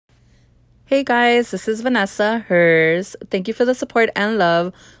Hey guys, this is Vanessa, hers. Thank you for the support and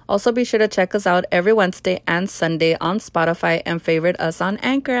love. Also, be sure to check us out every Wednesday and Sunday on Spotify and favorite us on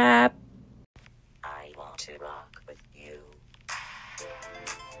Anchor app. I want to rock with you.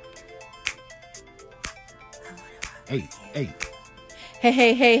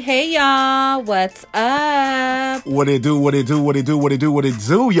 Hey, y'all. What's up? What it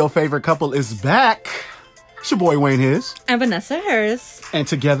do? Your favorite couple is back. It's your boy Wayne His. And Vanessa, hers. And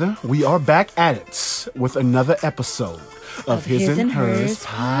together we are back at it with another episode of His and Hers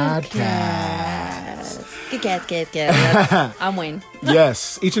podcast. Get. I'm Wayne.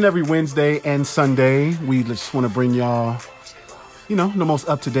 Yes, each and every Wednesday and Sunday, we just want to bring y'all, the most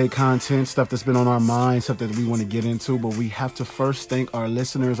up-to-date content, stuff that's been on our minds, stuff that we want to get into. But we have to first thank our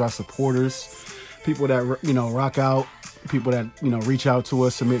listeners, our supporters, people that, rock out, people that, reach out to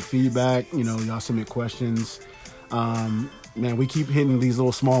us, submit feedback, y'all submit questions. Man, we keep hitting these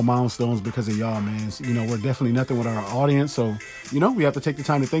little small milestones because of y'all, man. We're definitely nothing with our audience. So, we have to take the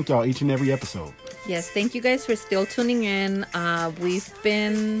time to thank y'all each and every episode. Yes, thank you guys for still tuning in. We've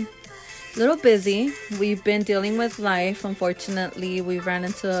been a little busy. We've been dealing with life. Unfortunately, we ran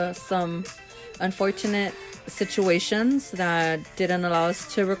into some unfortunate situations that didn't allow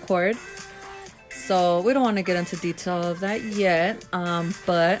us to record. So we don't want to get into detail of that yet.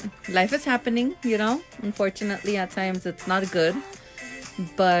 But life is happening, Unfortunately, at times it's not good.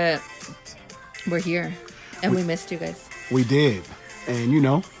 But we're here. And we missed you guys. We did.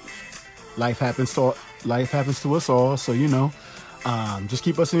 And, life happens to us all. So, just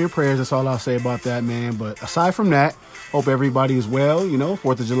keep us in your prayers. That's all I'll say about that, man. But aside from that, hope everybody is well.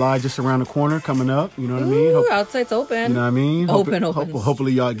 4th of July just around the corner coming up. You know what I mean? Outside's open. You know what I mean? Open.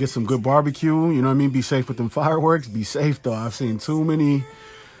 Hopefully y'all get some good barbecue. You know what I mean? Be safe with them fireworks. Be safe, though. I've seen too many,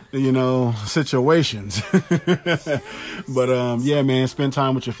 situations. But, yeah, man, spend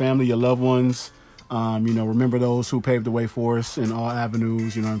time with your family, your loved ones. Remember those who paved the way for us in all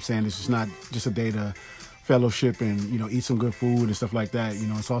avenues. You know what I'm saying? It's just not just a day to fellowship and, eat some good food and stuff like that.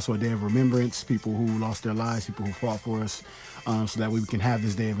 It's also a day of remembrance, people who lost their lives, people who fought for us, so that we can have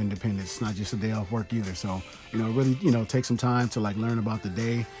this day of independence. It's not just a day off work either. So, really, take some time to learn about the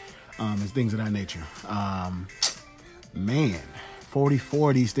day, and things of that nature. Man,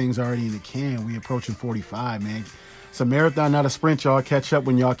 44, these things already in the can. We approaching 45, man. It's a marathon, not a sprint, y'all. Catch up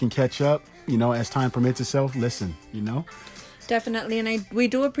when y'all can catch up, as time permits itself. Listen, Definitely, and we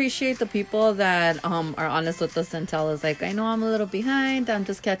do appreciate the people that are honest with us and tell us, I know I'm a little behind, I'm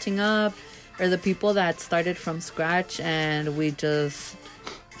just catching up, or the people that started from scratch and we just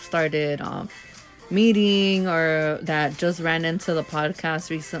started meeting, or that just ran into the podcast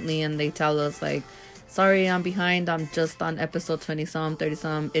recently and they tell us, sorry, I'm behind, I'm just on episode 20-some,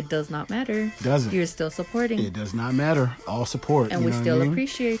 30-some. It does not matter. Doesn't. You're still supporting. It does not matter. All support. And we still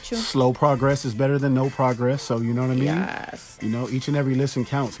appreciate you. Slow progress is better than no progress. So, you know what I mean? Yes. Each and every listen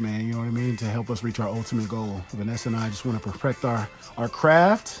counts, man. You know what I mean? To help us reach our ultimate goal. Vanessa and I just want to perfect our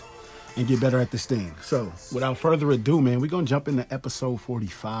craft and get better at this thing. So, without further ado, man, we're going to jump into episode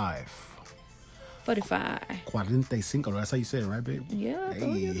 45. 45. That's how you say it, right, babe? Yeah.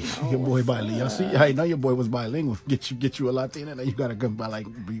 Hey, your boy bilingual. Y'all see? I know your boy was bilingual. Get you a Latina. Now you gotta go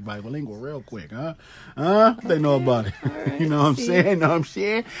be bilingual real quick, huh? They know about it. Right, you know what I'm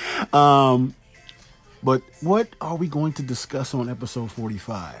saying? But what are we going to discuss on episode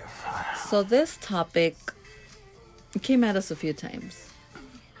 45? So this topic came at us a few times.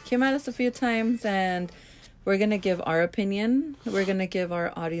 And we're going to give our opinion. We're going to give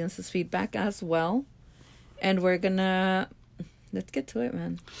our audience's feedback as well. And we're going to... Let's get to it,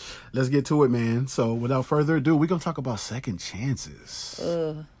 man. So, without further ado, we're going to talk about second chances.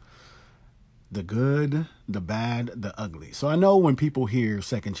 Ugh. The good, the bad, the ugly. So, I know when people hear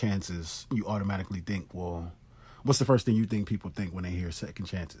second chances, you automatically think, well, what's the first thing you think people think when they hear second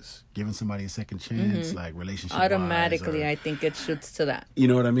chances? Giving somebody a second chance, like relationship automatically, I think it shoots to that. You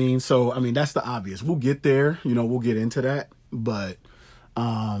know what I mean? So, that's the obvious. We'll get there. We'll get into that. But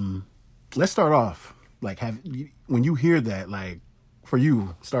let's start off. When you hear that,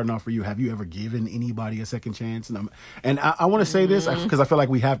 starting off for you, have you ever given anybody a second chance? And I want to say this because I feel like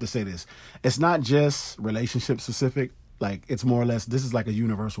we have to say this. It's not just relationship specific. It's more or less, this is like a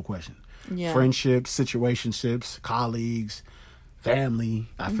universal question. Yeah. Friendships, situationships, colleagues, family.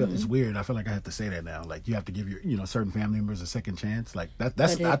 I feel it's weird. I feel like I have to say that now. You have to give your, certain family members a second chance. I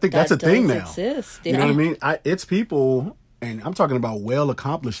think that's a thing now. Exist, yeah. You know what I mean? It's people, and I'm talking about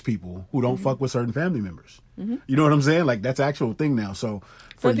well-accomplished people who don't fuck with certain family members. Mm-hmm. You know what I'm saying? That's actual thing now. So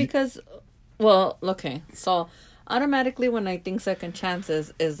so automatically when I think second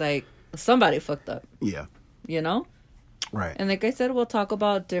chances is somebody fucked up. Yeah. Right. And like I said, we'll talk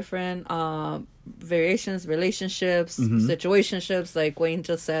about different variations, relationships, situationships, like Wayne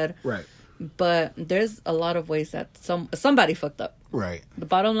just said. Right. But there's a lot of ways that somebody fucked up. Right. The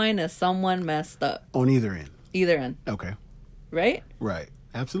bottom line is someone messed up. On either end. Either end. Okay. Right? Right.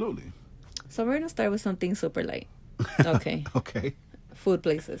 Absolutely. So we're going to start with something super light. Okay. Okay. Food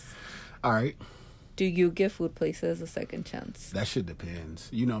places. All right. Do you give food places a second chance? That shit depends.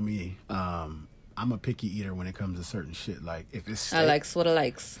 You know me. I'm a picky eater when it comes to certain shit. Like if it's steak, I likes what I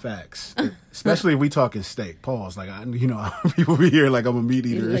likes. Facts. Especially if we talking steak. Pause. Like people be here like I'm a meat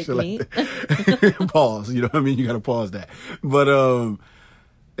eater You and like shit meat? like that. Pause. You know what I mean? You gotta pause that. But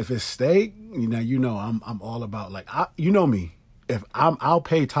if it's steak, I'm all about like you know me. If I'll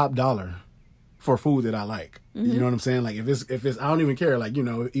pay top dollar for food that I like. You know what I'm saying? Like if it's I don't even care. Like,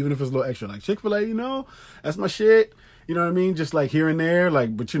 even if it's a little extra, like Chick-fil-A, that's my shit. You know what I mean? Just like here and there,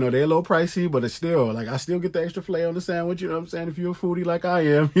 like, but they're a little pricey, but it's still like I still get the extra filet on the sandwich. You know what I'm saying? If you're a foodie like I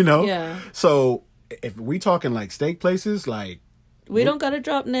am, Yeah. So if we talking like steak places, like we don't gotta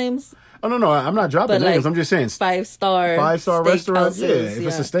drop names. Oh no, I'm not dropping But, names. like, I'm just saying 5-star restaurants. Yeah, steakhouses, if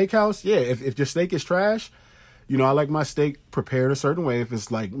it's a steakhouse, yeah. If your steak is trash, I like my steak prepared a certain way. If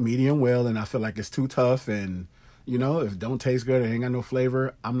it's like medium well, and I feel like it's too tough, and if it don't taste good, it ain't got no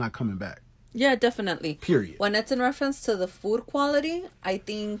flavor, I'm not coming back. Yeah, definitely. Period. When it's in reference to the food quality, I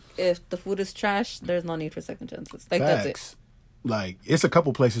think if the food is trash, there's no need for second chances. Like, Facts. that's it. Like, it's a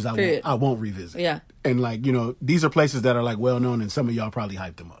couple places Period. I won't revisit. Yeah. And like, these are places that are like well known, and some of y'all probably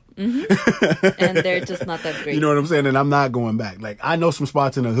hyped them up. And they're just not that great. You know what I'm saying? And I'm not going back. Like, I know some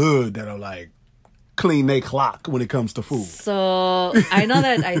spots in the hood that are like clean they clock when it comes to food. So I know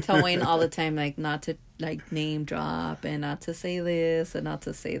that I tell Wayne all the time, like, not to like name drop and not to say this and not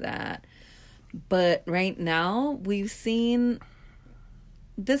to say that. But right now we've seen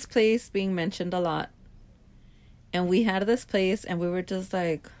this place being mentioned a lot. And we had this place and we were just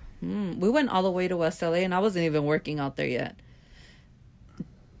like, we went all the way to West LA and I wasn't even working out there yet.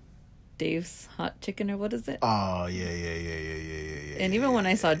 Dave's Hot Chicken, or what is it? Oh, yeah. And even when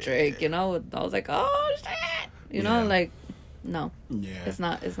I saw Drake, I was like, oh shit. Like, no. Yeah. It's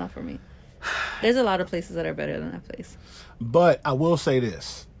not for me. There's a lot of places that are better than that place. But I will say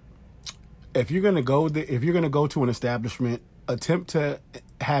this. If you're gonna go to an establishment, attempt to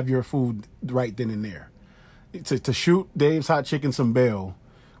have your food right then and there. To shoot Dave's Hot Chicken some bail,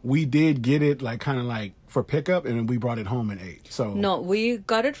 we did get it like kind of like for pickup, and then we brought it home and ate. So no, we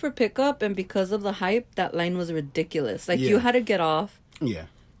got it for pickup, and because of the hype, that line was ridiculous. Like, Yeah. you had to get off. Yeah.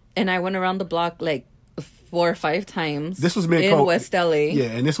 And I went around the block like 4 or 5 times. This was mid-COVID. In West LA.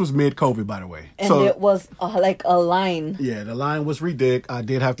 Yeah, and this was mid-COVID, by the way. And it was like a line. Yeah, the line was ridiculous. I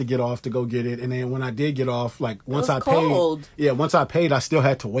did have to get off to go get it, and then when I did get off, like once I cold. paid, I still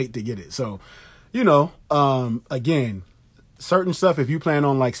had to wait to get it. So, again, certain stuff. If you plan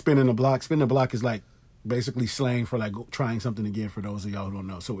on like spinning the block is like basically slang for like trying something again. For those of y'all who don't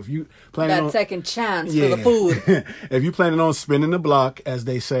know, so if you plan on second chance for the food, if you planning on spinning the block, as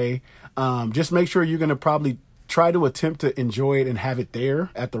they say, just make sure you're gonna probably try to attempt to enjoy it and have it there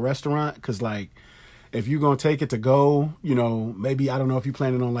at the restaurant, because like if you're gonna take it to go, maybe I don't know if you're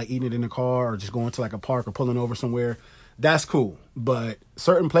planning on like eating it in the car or just going to like a park or pulling over somewhere. That's cool, but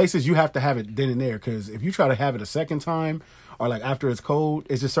certain places you have to have it then and there, because if you try to have it a second time or like after it's cold,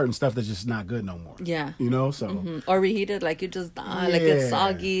 it's just certain stuff that's just not good no more. Yeah. So. Or reheated, like you just die. Like it's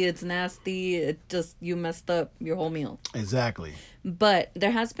soggy, it's nasty. It just, you messed up your whole meal. Exactly. But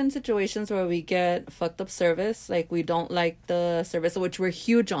there has been situations where we get fucked up service. Like, we don't like the service, which we're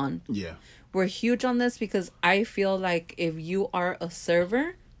huge on. Yeah. We're huge on this because I feel like if you are a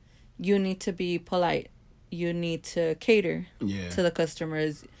server, you need to be polite. You need to cater to the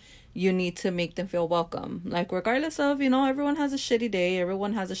customers. You need to make them feel welcome. Like, regardless of, everyone has a shitty day.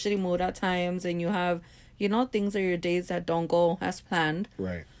 Everyone has a shitty mood at times. And you have, things are your days that don't go as planned.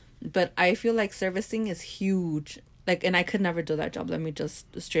 Right. But I feel like servicing is huge. Like, and I could never do that job. Let me just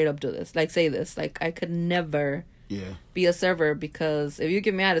straight up do this. Like, say this. Like, I could never be a server, because if you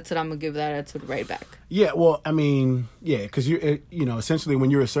give me attitude, I'm going to give that attitude right back. Yeah, well, I mean, because essentially when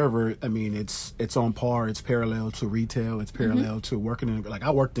you're a server, I mean, it's on par, it's parallel to retail, it's parallel to working in, like,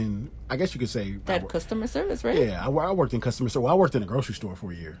 I guess you could say that customer service, right? Yeah, I worked in customer service. Well, I worked in a grocery store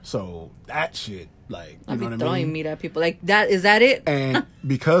for a year, so that shit, like, you know what I mean? Throwing meat at people like that. Is that it? And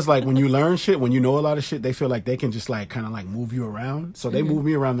because like when you learn shit, when you know a lot of shit, they feel like they can just like kind of like move you around. So they move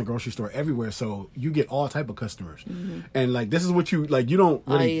me around the grocery store everywhere. So you get all type of customers, and like this is what you like. You don't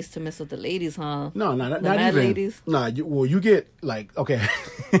really. I used to mess with the ladies, huh? No, not even ladies. Nah, you get like you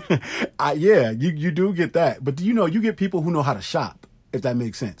do get that, but you get people who know how to shop. if that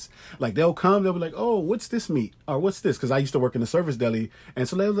makes sense. Like, they'll come, they'll be like, oh, what's this meat? Or what's this? Because I used to work in the service deli. And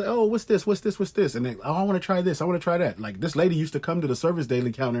so they'll be like, oh, what's this? What's this? What's this? And they, oh, I want to try this. I want to try that. Like, this lady used to come to the service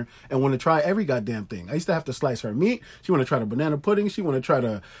deli counter and want to try every goddamn thing. I used to have to slice her meat. She want to try the banana pudding. She want to try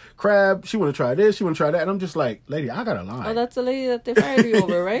the crab. She want to try this. She want to try that. And I'm just like, lady, I got a line. Oh, that's the lady that they fired you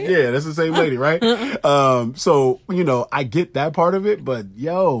over, right? Yeah, that's the same lady, right? So, you know, I get that part of it, but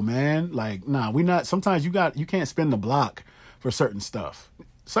yo, man, like, nah, sometimes you can't spin the block for certain stuff.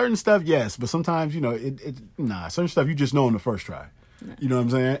 Certain stuff, yes, but sometimes, you know, certain stuff you just know on the first try. You know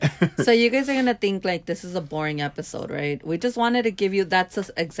what I'm saying? So you guys are going to think like this is a boring episode, right? We just wanted to give you, that's an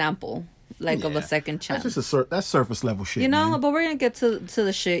example, like, of a second chance. That's just that's surface level shit, you know, man. but we're going to get to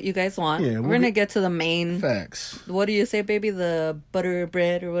the shit you guys want. Yeah, we're going to get to the main. Facts. What do you say, baby? The butter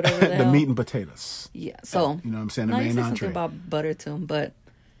bread or whatever the The meat and potatoes. Yeah, so. You know what I'm saying? The main entree. Something about butter too, but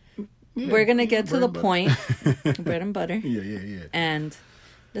we're going to get to the point. Bread and butter. Yeah. And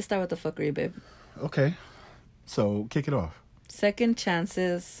let's start with the fuckery, babe. Okay. So, kick it off. Second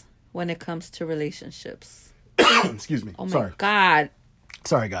chances when it comes to relationships. Excuse me. Oh my Sorry. God.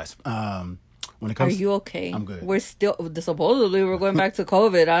 Sorry, guys. When it comes, are you okay? I'm good. We're still supposedly we're going back to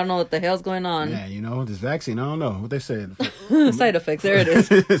COVID. I don't know what the hell's going on. Yeah, you know, this vaccine. I don't know what they said. Side effects. There it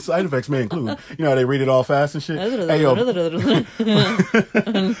is. Side effects may include. You know how they read it all fast and shit. Hey, yo.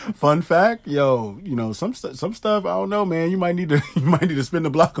 Fun fact, yo. You know some stuff. I don't know, man. You might need to spin the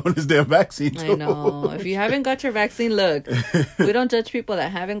block on this damn vaccine too. I know. If you haven't got your vaccine, look. We don't judge people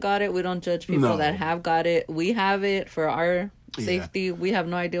that haven't got it. We don't judge people that have got it. We have it for our safety. Yeah. We have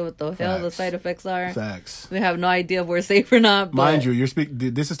no idea what the hell the side effects are. Facts. We have no idea if we're safe or not. But mind you,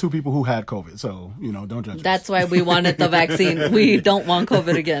 this is two people who had COVID, so you know, don't judge. That's why we wanted the vaccine. We don't want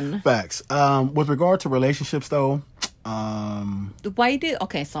COVID again. Facts. With regard to relationships, though, why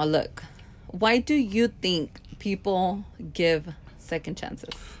do you think people give second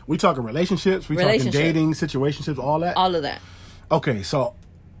chances? We talking relationships. We talking dating, situationships, all that. All of that. Okay, so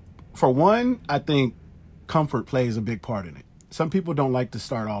for one, I think comfort plays a big part in it. Some people don't like to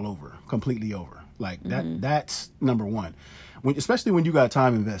start all over, completely over. Like that's number one. Especially when you got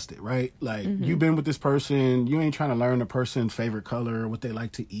time invested, right? Like you've been with this person, you ain't trying to learn the person's favorite color, what they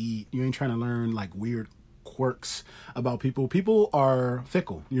like to eat. You ain't trying to learn like weird quirks about people. People are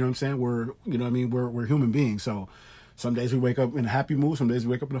fickle. You know what I'm saying? We're human beings. So some days we wake up in a happy mood. Some days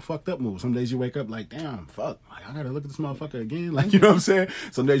we wake up in a fucked up mood. Some days you wake up like, damn, fuck, like, I gotta look at this motherfucker again. Like, you know what I'm saying?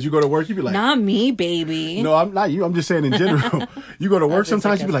 Some days you go to work, you be like, not me, baby. No, I'm not you. I'm just saying in general. You go to work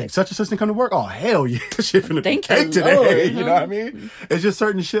sometimes, you be like, such and such didn't come to work. Oh, hell yeah. Shit finna be cake today. Lord, you know what I mean? It's just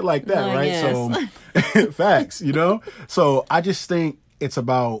certain shit like that, right? Yes. So, facts, you know? So I just think it's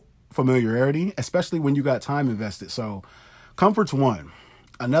about familiarity, especially when you got time invested. So comfort's one.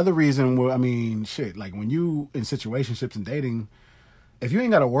 Another reason, like when you in situationships and dating, if you ain't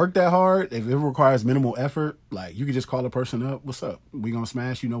got to work that hard, if it requires minimal effort, like you can just call a person up. What's up? We gonna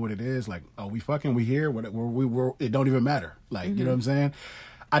smash? You know what it is? Like, oh, we fucking, we here. It don't even matter. Like, you know what I'm saying?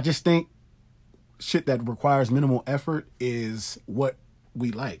 I just think shit that requires minimal effort is what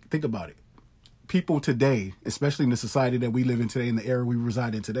we like. Think about it. People today, especially in the society that we live in today, in the era we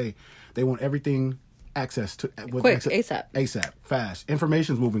reside in today, they want everything access to quick, ASAP, fast.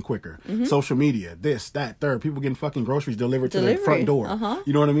 Information's moving quicker. Social media, this, that, third. People getting fucking groceries delivered to their front door.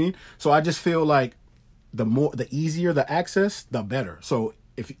 You know what I mean? So I just feel like the easier the access, the better. So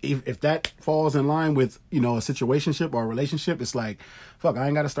if that falls in line with, you know, a situationship or a relationship, it's like, fuck, I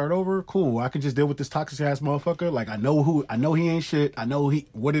ain't got to start over. Cool, I can just deal with this toxic ass motherfucker. Like I know he ain't shit. I know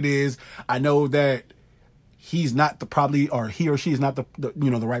what it is. I know that he's not he or she is not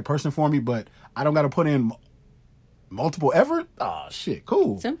the right person for me, but I don't got to put in multiple effort. Oh, shit.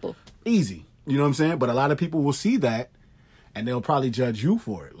 Cool. Simple. Easy. You know what I'm saying? But a lot of people will see that and they'll probably judge you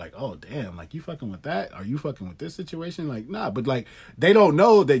for it. Like, oh, damn, like you fucking with that? Are you fucking with this situation? Like, nah, but like they don't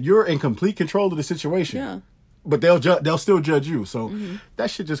know that you're in complete control of the situation. Yeah. But they'll still judge you. So that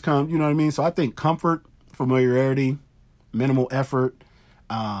shit just comes, you know what I mean? So I think comfort, familiarity, minimal effort,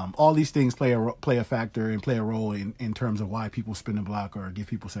 all these things play a factor and play a role in terms of why people spin the block or give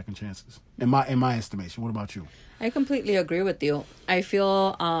people second chances. In my estimation. What about you? I completely agree with you. I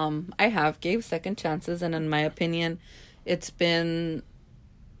feel I have gave second chances, and in my opinion, it's been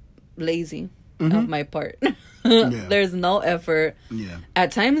lazy of my part. There's no effort. Yeah.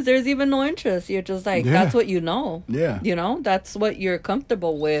 At times there's even no interest. You're just like, that's what you know. Yeah. You know, that's what you're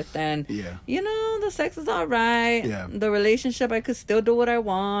comfortable with. And, you know, the sex is all right. Yeah. The relationship, I could still do what I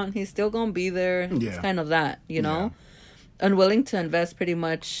want. He's still going to be there. Yeah. It's kind of that, you know? Unwilling to invest pretty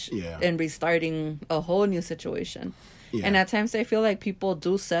much in restarting a whole new situation. Yeah. And at times I feel like people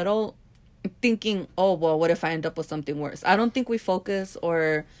do settle thinking, oh, well, what if I end up with something worse? I don't think we focus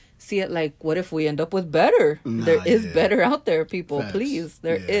or see it like, what if we end up with better? There is better out there, people. Facts. Please.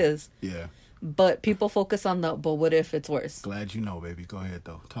 There is. Yeah. But people focus on the, but what if it's worse? Glad you know, baby. Go ahead,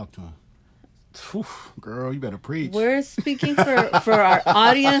 though. Talk to him. Oof, girl, you better preach. We're speaking for our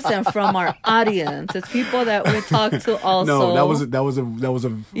audience and from our audience. It's people that we talk to also. No, that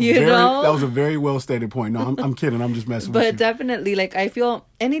was a very well stated point. No, I'm kidding. I'm just messing with you. But definitely, like, I feel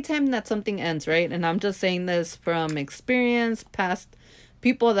anytime that something ends, right? And I'm just saying this from experience, past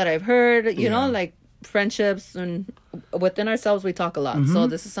people that I've heard, you know, like friendships, and within ourselves we talk a lot. So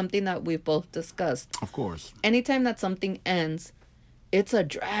this is something that we've both discussed. Of course. Anytime that something ends, it's a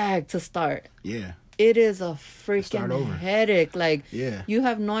drag to start. Yeah. It is a freaking headache. Like, yeah. You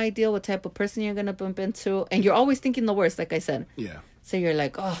have no idea what type of person you're going to bump into. And you're always thinking the worst, like I said. Yeah. So you're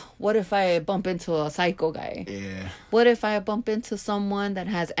like, oh, what if I bump into a psycho guy? Yeah. What if I bump into someone that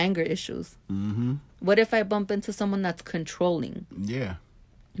has anger issues? Mm-hmm. What if I bump into someone that's controlling? Yeah.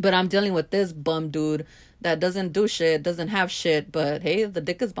 But I'm dealing with this bum dude that doesn't do shit, doesn't have shit, but hey, the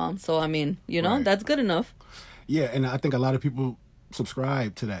dick is bomb. So, I mean, you know, that's good enough. Yeah, and I think a lot of people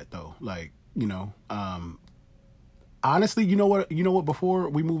subscribe to that, though. Like, you know, honestly, you know what, before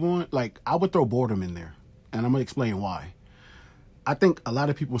we move on, like, I would throw boredom in there. And I'm going to explain why. I think a lot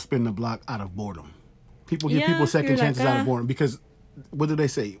of people spin the block out of boredom. People give people second chances out of boredom because, what do they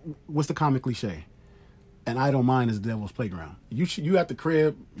say? What's the common cliche? An idle mind is the devil's playground. You at the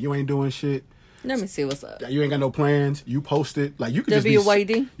crib, you ain't doing shit. Let me see what's up. You ain't got no plans. You post it. Like, you could just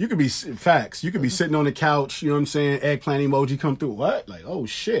WYD? You could be facts. You could be sitting on the couch. You know what I'm saying? Eggplant emoji come through. What? Like, oh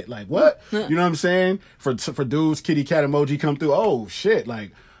shit. Like, what? You know what I'm saying? For dudes, kitty cat emoji come through. Oh shit.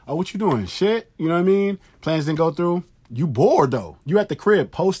 Like, oh, what you doing? Shit. You know what I mean? Plans didn't go through. You bored though. You at the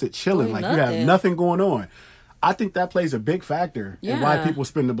crib, posted, chilling. Like, you have nothing going on. I think that plays a big factor in why people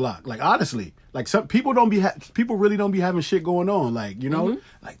spin the block. Like, honestly, like, some people people really don't be having shit going on. Like, you know,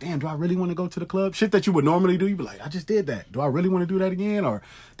 like, damn, do I really want to go to the club? Shit that you would normally do. You be like, I just did that. Do I really want to do that again? Or,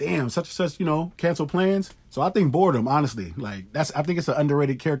 damn, such and such, you know, cancel plans. So I think boredom, honestly, like, I think it's an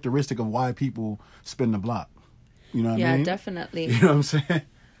underrated characteristic of why people spin the block. You know what I mean? Yeah, definitely. You know what I'm saying?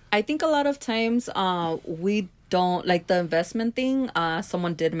 I think a lot of times we don't, like the investment thing,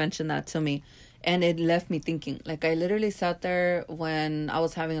 someone did mention that to me. And it left me thinking. Like, I literally sat there when I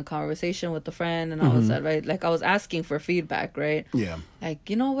was having a conversation with a friend, and I was right, like, I was asking for feedback, right? Yeah. Like,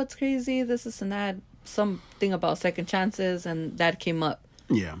 you know what's crazy? This and that. Something about second chances, and that came up.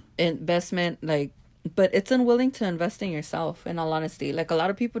 Yeah. Investment, like, but it's unwilling to invest in yourself, in all honesty. Like, a lot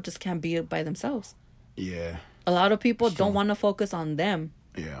of people just can't be by themselves. Yeah. A lot of people don't want to focus on them.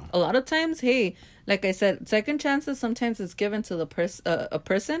 Yeah. A lot of times, hey, like I said, second chances sometimes it's given to the a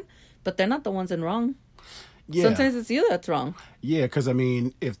person, but they're not the ones in wrong. Yeah. Sometimes it's you that's wrong. Yeah, because, I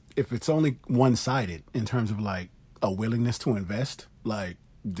mean, if it's only one-sided in terms of, like, a willingness to invest, like,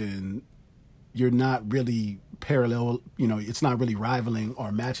 then you're not really parallel, you know, it's not really rivaling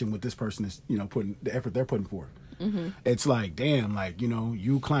or matching what this person is, you know, putting the effort they're putting forth. It's like, damn, like, you know,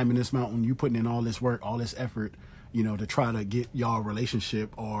 you climbing this mountain, you putting in all this work, all this effort, you know, to try to get y'all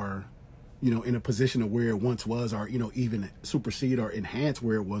relationship or, you know, in a position of where it once was, or, you know, even supersede or enhance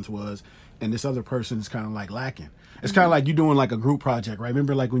where it once was. And this other person is kind of like lacking. It's kind of like you doing like a group project, right?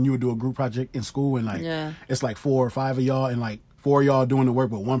 Remember, like, when you would do a group project in school and, like, it's like 4 or 5 of y'all and, like, 4 of y'all doing the work,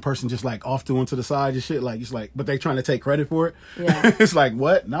 but one person just, like, off doing to the side and shit. Like, it's like, but they trying to take credit for it. Yeah. It's like,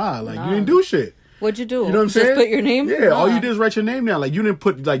 what? Nah, like, you didn't do shit. What'd you do? You know what I'm saying? Just put your name? Yeah, all you did is write your name down. Like, you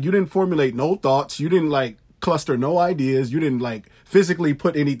didn't formulate no thoughts. You didn't, like, cluster no ideas. You didn't, like, physically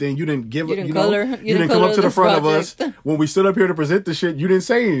put anything. You didn't give it, you didn't come up to the front of us. When we stood up here to present the shit, you didn't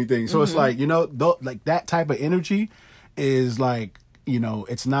say anything. So it's like, you know, like, that type of energy is like, you know,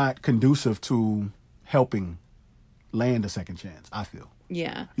 it's not conducive to helping land a second chance, I feel.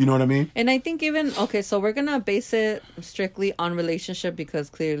 Yeah. You know what I mean? And I think even, okay, so we're going to base it strictly on relationship because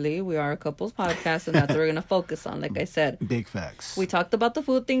clearly we are a couples podcast and that's what we're going to focus on, like I said. Big facts. We talked about the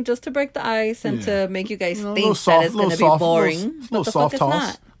food thing just to break the ice and to make you guys think that it's going to be boring. Little soft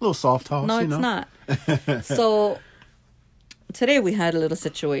toss. Little soft toss. No, it's not. So today we had a little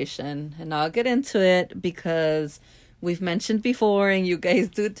situation and I'll get into it because we've mentioned before, and you guys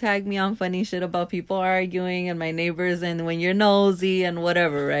do tag me on funny shit about people arguing and my neighbors and when you're nosy and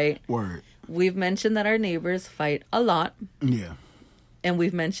whatever, right? Word. We've mentioned that our neighbors fight a lot. Yeah. And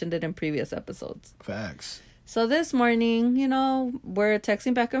we've mentioned it in previous episodes. Facts. So this morning, you know, we're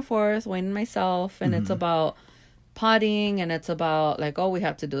texting back and forth, Wayne and myself, and it's about potting, and it's about, like, oh, we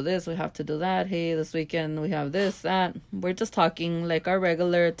have to do this, we have to do that. Hey, this weekend we have this, that. We're just talking like our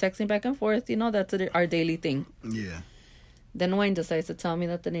regular texting back and forth. You know, that's our daily thing. Yeah. Then Wayne decides to tell me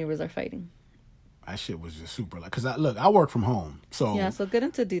that the neighbors are fighting. That shit was just super like, cause I work from home, so Yeah, so get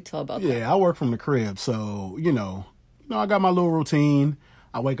into detail about that. yeah, I work from the crib, so I got my little routine.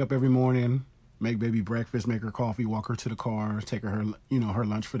 I wake up every morning, make baby breakfast, make her coffee, walk her to the car, take her her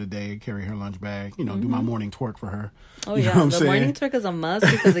lunch for the day, carry her lunch bag, do my morning twerk for her. Oh you yeah, know what I'm the saying? morning twerk is a must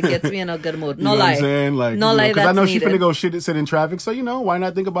because it gets me in a good mood. No You know lie, what I'm saying? Like, no lie, because I that's know needed. she's finna go sit in traffic, so why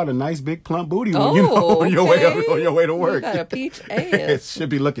not think about a nice big plump booty when, Oh, on your way to work? You got a peach It ass. should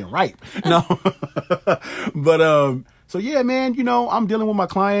be looking ripe. No, but so yeah, man, I'm dealing with my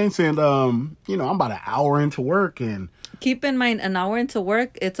clients, and I'm about an hour into work, and Keep in mind, an hour into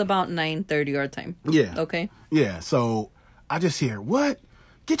work, it's about 9:30 our time. yeah, Okay. yeah. So I just hear, what?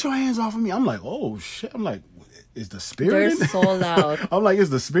 Get your hands off of me! I'm like, oh shit! I'm like, is the spirit? They're so loud. I'm like,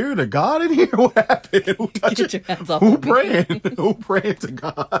 is the spirit of God in here? What happened? Who Get your hands off Who of me. praying? Who praying to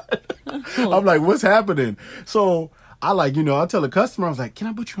God? I'm like, what's happening? So I I tell the customer, I was like, can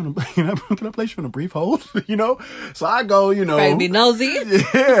I put you on can I place you on a brief hold? So I go, Try to be nosy.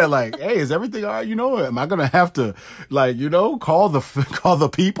 yeah, like, hey, is everything all right? Am I gonna have to call the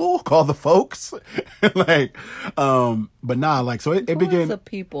people, call the folks? But nah, so it began. The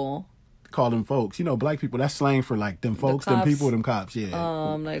people. Call them folks, black people. That's slang for like them folks, them cops. people, them cops.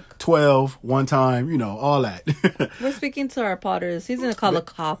 Yeah, Like 12 one time, all that. we're speaking to our potters. He's gonna call the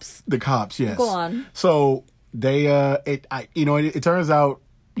cops. The cops, yes. Go on. So they, it turns out,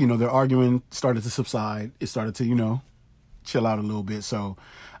 their arguing started to subside. It started to, chill out a little bit. So,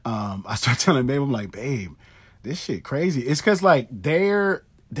 I start telling babe, I'm like, babe, this shit crazy. It's cause like they're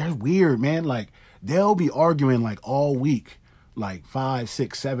weird, man. Like they'll be arguing like all week, like 5,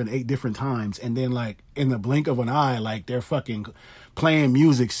 6, 7, 8 different times, and then like in the blink of an eye, like they're fucking playing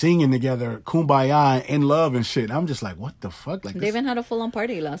music, singing together, kumbaya, in love and shit. And I'm just like, what the fuck? Like They even had a full-on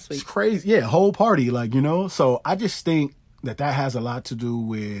party last week. it's crazy. Yeah, whole party, So I just think that has a lot to do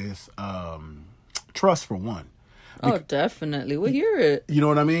with trust, for one. Oh, definitely. We'll hear it. You know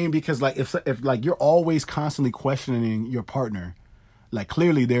what I mean? Because like if like you're always constantly questioning your partner, like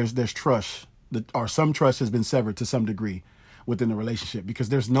clearly there's trust or some trust has been severed to some degree within the relationship, because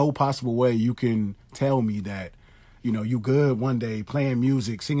there's no possible way you can tell me that you good one day playing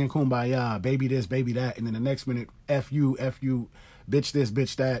music, singing kumbaya, baby this, baby that, and then the next minute f you, bitch this,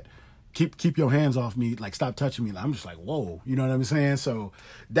 bitch that, keep your hands off me, like stop touching me. I'm just like, whoa, you know what I'm saying? So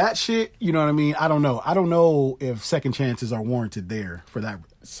that shit, you know what I mean? I don't know if second chances are warranted there for that.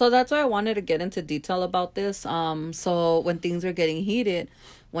 So that's why I wanted to get into detail about this. So when things are getting heated,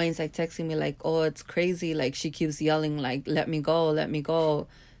 Wayne's like texting me like, oh, it's crazy. Like she keeps yelling like, let me go,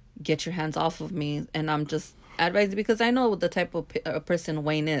 get your hands off of me. And I'm just advising, because I know the type of person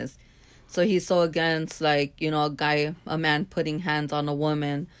Wayne is. So he's so against like, a man putting hands on a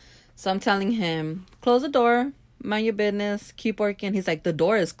woman. So I'm telling him, close the door, mind your business, keep working. He's like, the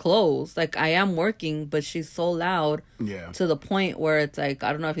door is closed. Like, I am working, but she's so loud. Yeah. To the point where it's like,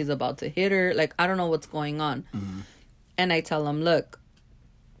 I don't know if he's about to hit her. Like, I don't know what's going on. Mm-hmm. And I tell him, look,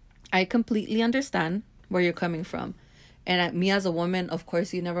 I completely understand where you're coming from. And me as a woman, of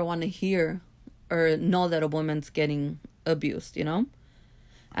course, you never want to hear or know that a woman's getting abused,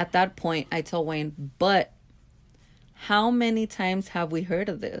 At that point, I tell Wayne, but how many times have we heard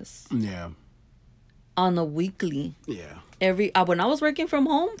of this? Yeah. On a weekly. Yeah. When I was working from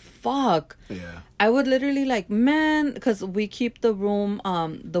home, fuck. Yeah. I would literally like, man, because we keep the room,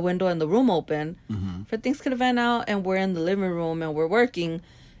 the window in the room open for things could vent out, and we're in the living room and we're working.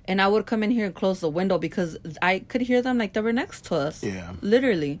 And I would come in here and close the window because I could hear them like they were next to us. Yeah.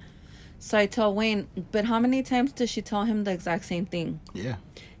 Literally. So I tell Wayne, but how many times does she tell him the exact same thing? Yeah.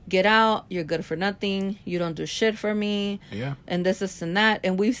 Get out, you're good for nothing, you don't do shit for me. Yeah. And this and that.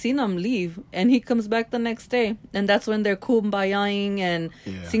 And we've seen him leave. And he comes back the next day. And that's when they're kumbayaing and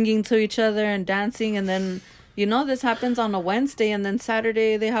singing to each other and dancing. And then, this happens on a Wednesday. And then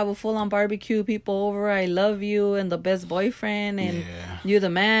Saturday, they have a full-on barbecue, people over, I love you, and the best boyfriend, and you the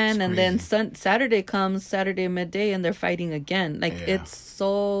man. It's and crazy. Then Saturday comes, Saturday midday, and they're fighting again. Like, it's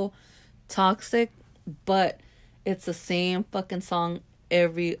so toxic, but it's the same fucking song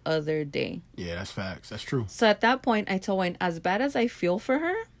every other day. Yeah, that's facts. That's true. So at that point, I told Wayne, as bad as I feel for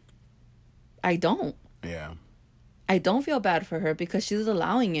her, I don't. Yeah. I don't feel bad for her because she's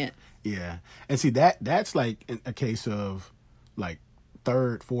allowing it. Yeah. And see, that's like a case of like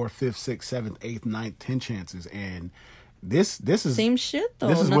 3rd, 4th, 5th, 6th, 7th, 8th, 9th, 10 chances. And this is same shit though.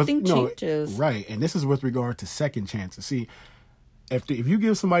 Nothing changes. Right. And this is with regard to second chances. See, if you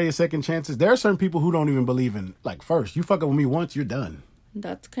give somebody a second chances, there are certain people who don't even believe in like first. You fuck up with me once, you're done.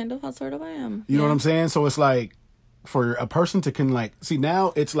 That's kind of how sort of I am. You know what I'm saying? So it's like, for a person to see,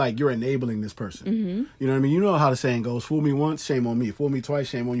 now it's like you're enabling this person. Mm-hmm. You know what I mean? You know how the saying goes, fool me once, shame on me. Fool me twice,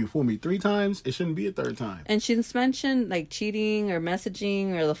 shame on you. Fool me 3 times, it shouldn't be a 3rd time. And she's mentioned like cheating or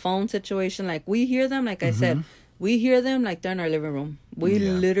messaging or the phone situation. Like we hear them, like I said, we hear them like they're in our living room. We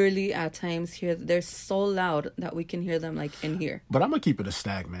literally at times hear, they're so loud that we can hear them like in here. But I'm going to keep it a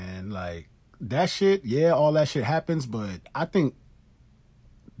stack, man. Like that shit, all that shit happens. But I think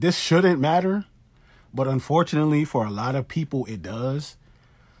this shouldn't matter. But unfortunately, for a lot of people, it does.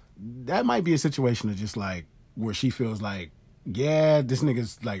 That might be a situation of just like where she feels like, yeah, this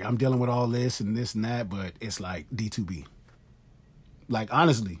nigga's like, I'm dealing with all this and that, but it's like D2B. Like,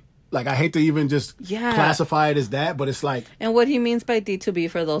 honestly, like I hate to even just classify it as that, but it's like. And what he means by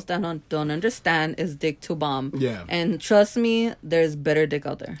D2B, for those that don't understand, is dick to bomb. Yeah. And trust me, there's better dick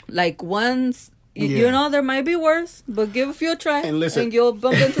out there. Like once. You know, there might be worse, but give a few a try, and listen, and you'll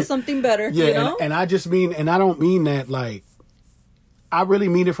bump into something better. You know? and I just mean, and I don't mean that like, I really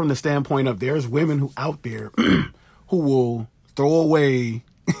mean it from the standpoint of there's women who out there who will throw away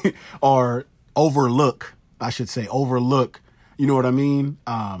or overlook, you know what I mean?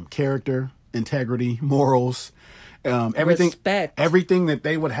 Character, integrity, morals, everything, respect. Everything that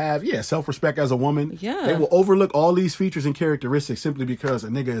they would have, self-respect as a woman. Yeah. They will overlook all these features and characteristics simply because a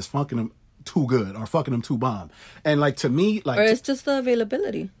nigga is fucking them too good or fucking them too bomb. And like, to me, like, or it's just the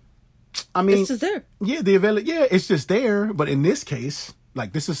availability. I mean, it's just there. Yeah, it's just there. But in this case,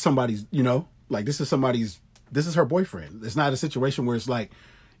 like, this is somebody's, you know, like this is her boyfriend. It's not a situation where it's like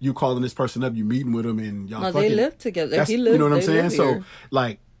you calling this person up, you meeting with him, and y'all fucking. They live together. You know what I'm saying? So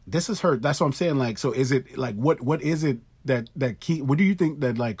like, this is her. That's what I'm saying. Like, so is it like what is it that what do you think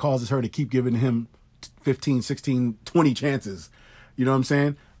that like causes her to keep giving him 15, 16, 20 chances? You know what I'm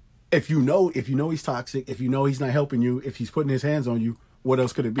saying? If you know he's toxic, if you know he's not helping you, if he's putting his hands on you, what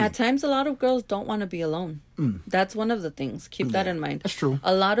else could it be? At times, a lot of girls don't want to be alone. That's one of the things. Keep that in mind. That's true.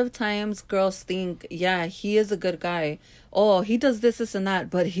 A lot of times, girls think, yeah, he is a good guy. Oh, he does this, and that,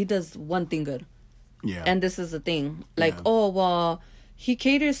 but he does one thing good. Yeah. And this is the thing. Like, oh, well, he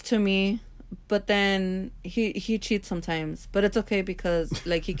caters to me, but then he cheats sometimes. But it's okay because,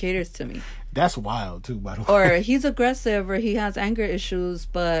 like, he caters to me. That's wild, too, by the way. Or he's aggressive, or he has anger issues,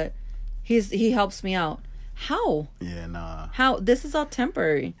 but he helps me out. How? Yeah, nah. How? This is all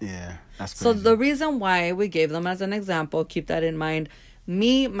temporary. Yeah, that's crazy. So the reason why we gave them as an example, keep that in mind.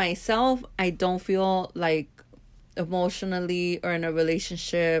 Me, myself, I don't feel like emotionally or in a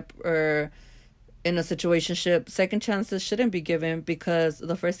relationship or in a situationship, second chances shouldn't be given, because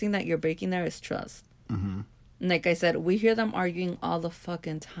the first thing that you're breaking there is trust. Mm-hmm. Like I said, we hear them arguing all the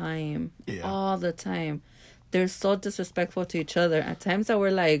fucking time. Yeah. All the time. They're so disrespectful to each other. At times that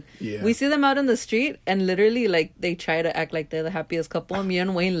we're like, we see them out in the street and literally like they try to act like they're the happiest couple. And me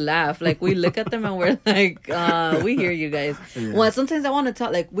and Wayne laugh. Like we look at them and we're like, we hear you guys. Yeah. Well, sometimes I want to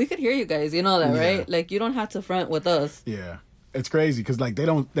talk, like we could hear you guys. You know that, right? Like you don't have to front with us. Yeah. It's crazy because like they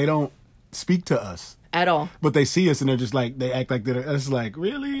don't speak to us. At all. But they see us and they're just like, they act like they're, it's like,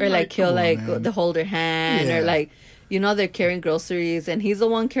 really? Or like he'll like the hold her hand or like, you know, they're carrying groceries and he's the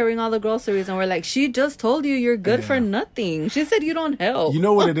one carrying all the groceries. And we're like, she just told you you're good for nothing. She said you don't help. You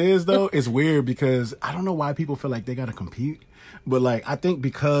know what it is, though? It's weird because I don't know why people feel like they got to compete. But, like, I think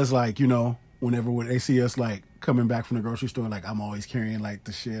because, like, you know, whenever they see us, like, coming back from the grocery store, like, I'm always carrying, like,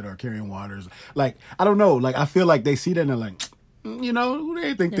 the shit or carrying waters. Like, I don't know. Like, I feel like they see that and they're like, you know, who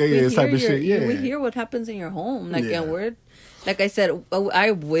they think they is type of shit. Yeah. We hear what happens in your home. Like, and we're... Like I said,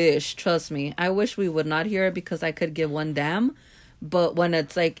 I wish, trust me, I wish we would not hear it because I could give one damn. But when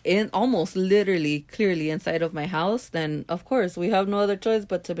it's like in almost literally clearly inside of my house, then of course we have no other choice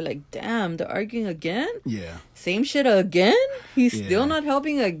but to be like, damn, they're arguing again? Yeah. Same shit again? He's still not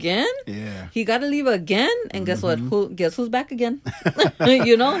helping again? Yeah. He got to leave again? And guess what? Guess who's back again?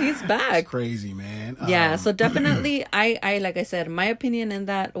 You know, he's back. It's crazy, man. Yeah, so definitely, I like I said, my opinion in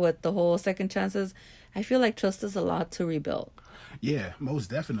that with the whole second chances, I feel like trust is a lot to rebuild. Yeah, most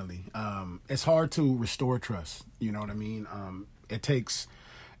definitely. It's hard to restore trust. You know what I mean? It takes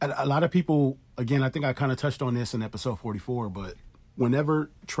a lot of people. Again, I think I kind of touched on this in episode 44. But whenever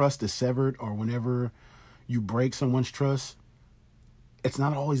trust is severed or whenever you break someone's trust, it's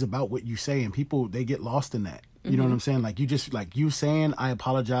not always about what you say, and people, they get lost in that. You know what I'm saying? Like you saying, I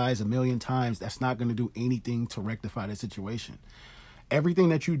apologize 1,000,000 times. That's not going to do anything to rectify the situation. Everything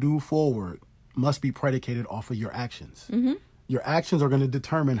that you do forward must be predicated off of your actions. Your actions are going to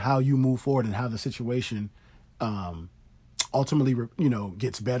determine how you move forward and how the situation ultimately, you know,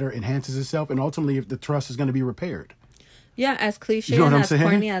 gets better, enhances itself, and ultimately if the trust is going to be repaired. Yeah, as cliche You know and what I'm as saying?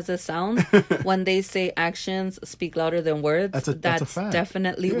 corny as it sounds, when they say actions speak louder than words, That's a fact.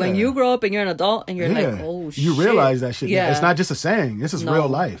 definitely Yeah. when you grow up and you're an adult and you're like, Yeah. oh shit. You realize that shit. Yeah. It's not just a saying. This is No, real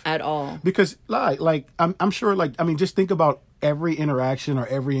life. at all. Because I'm sure, like, I mean, just think about every interaction or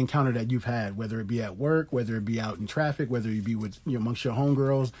every encounter that you've had, whether it be at work, whether it be out in traffic, whether it be with, you know, amongst your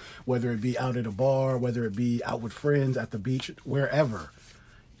homegirls, whether it be out at a bar, whether it be out with friends at the beach, wherever.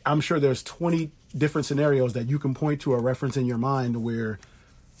 I'm sure there's 20 different scenarios that you can point to or reference in your mind where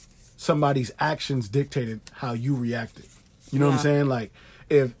somebody's actions dictated how you reacted. You know what I'm Yeah. saying? Like,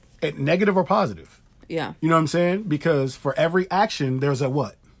 if negative or positive. Yeah. You know what I'm saying? Because for every action, there's a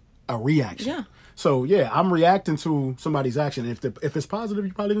what? A reaction. Yeah. So yeah, I'm reacting to somebody's action. If it's positive,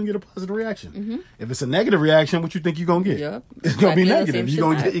 you're probably gonna get a positive reaction. Mm-hmm. If it's a negative reaction, what you think you're gonna get? Yep. It's gonna be Exactly the negative. same You're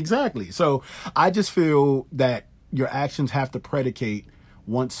gonna shit get back. exactly. So I just feel that your actions have to predicate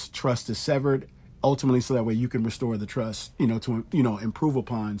once trust is severed, ultimately, so that way you can restore the trust. You know, to improve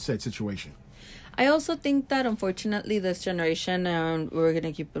upon said situation. I also think that unfortunately this generation, and we're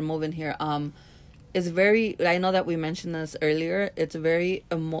gonna keep it moving here, is very. I know that we mentioned this earlier. It's very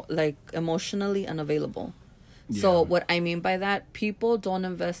emotionally unavailable. So Yeah. what I mean by that, people don't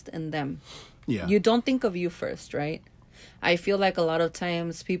invest in them. Yeah. You don't think of you first, right? I feel like a lot of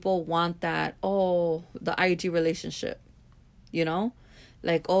times people want that. Oh, the IG relationship, you know,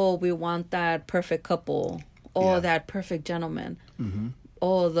 like, oh, we want that perfect couple. Oh, Yeah. that perfect gentleman. Mm-hmm.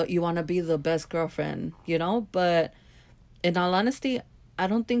 Oh, you want to be the best girlfriend, you know? But in all honesty, I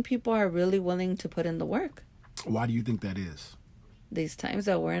don't think people are really willing to put in the work Why do you think that is? these times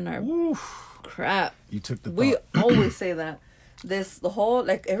that we're in our Oof. crap. You took the We thought. always say that. The whole,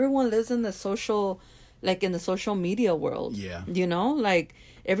 like, everyone lives in the social, like, in the social media world. Yeah. You know? Like,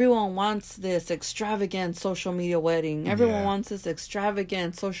 everyone wants this extravagant social media wedding. Everyone Yeah. wants this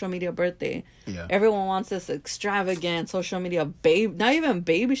extravagant social media birthday. Yeah. Everyone wants this extravagant social media not even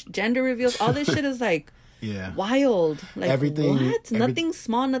baby gender reveals. All this shit is, like, Yeah. wild. Like, Everything- what? Nothing's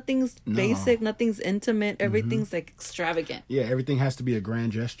small. Nothing's No. basic. Nothing's intimate. Everything's, like, extravagant. Yeah, everything has to be a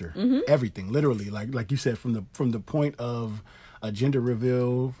grand gesture. Everything, literally, like you said, from the point of a gender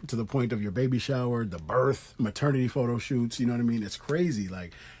reveal to the point of your baby shower, the birth, maternity photo shoots. You know what I mean? It's crazy.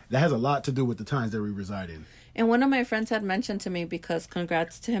 Like, that has a lot to do with the times that we reside in. And one of my friends had mentioned to me, because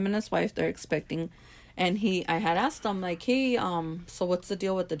congrats to him and his wife, they're expecting, and I had asked him, like, hey, so what's the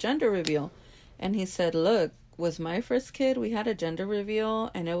deal with the gender reveal? And he said, look, with my first kid, we had a gender reveal,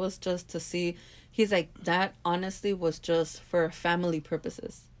 and it was just to see. He's like, that honestly was just for family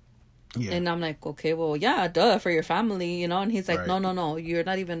purposes. Yeah. And I'm like, okay, well, yeah, duh, for your family, you know? And he's like, Right. no, you're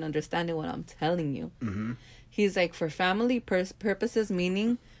not even understanding what I'm telling you. Mm-hmm. He's like, for family purposes,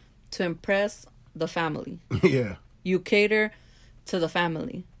 meaning to impress the family. Yeah. You cater to the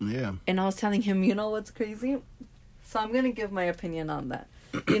family. Yeah. And I was telling him, you know what's crazy? So I'm going to give my opinion on that.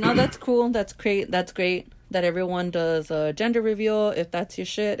 You know, that's cool. That's great. That's great that everyone does a gender reveal. If that's your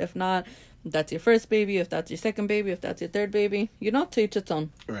shit. If not, that's your first baby. If that's your second baby. If that's your third baby. You know, to each its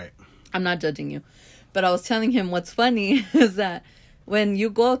own. Right. I'm not judging you. But I was telling him what's funny is that when you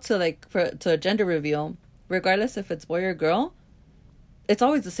go to, to a gender reveal, regardless if it's boy or girl, it's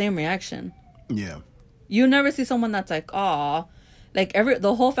always the same reaction. Yeah. You never see someone that's like, aw. Like,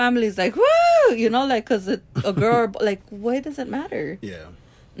 the whole family's like, woo! You know, like, because a girl, like, why does it matter? Yeah.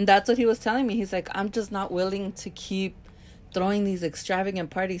 And that's what he was telling me. He's like, I'm just not willing to keep throwing these extravagant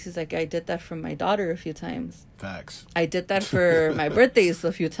parties. He's like, I did that for my daughter a few times. Facts. I did that for my birthdays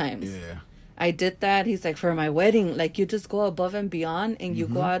a few times. Yeah. I did that. He's like, for my wedding. Like, you just go above and beyond, and you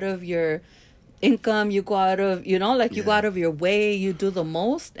go out of your income. You go out of, you know, like, you go Yeah. out of your way. You do the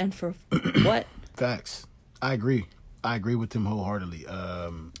most. And for what? Facts. I agree with him wholeheartedly.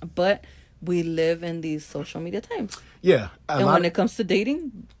 But we live in these social media times. Yeah. And when it comes to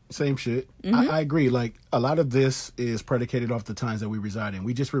dating, Same shit. I agree. Like, a lot of this is predicated off the times that we reside in.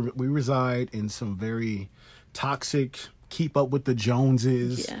 We just we reside in some very toxic, keep up with the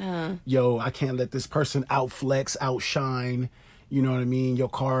Joneses. yeah. Yo, I can't let this person outflex, outshine. You know what I mean? Your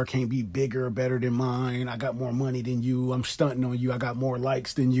car can't be bigger or better than mine. I got more money than you. I'm stunting on you. I got more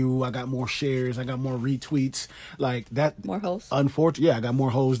likes than you. I got more shares. I got more retweets. Like that. More hoes. Unfortunately, yeah, I got more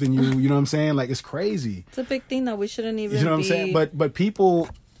hoes than you. You know what I'm saying? Like, it's crazy. It's a big thing that we shouldn't even You know what I'm be. saying? But people,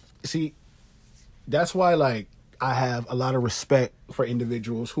 see, that's why, like, I have a lot of respect for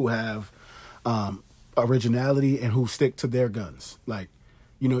individuals who have originality and who stick to their guns. Like,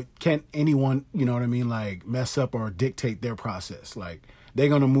 you know, can't anyone, you know what I mean, like, mess up or dictate their process. Like, they're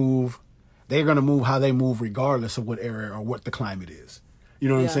gonna move how they move regardless of what area or what the climate is. You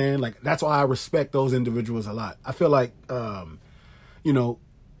know what I'm Yeah. saying? Like, that's why I respect those individuals a lot. I feel like, you know,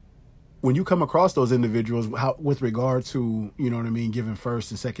 when you come across those individuals, with regard to, you know what I mean, giving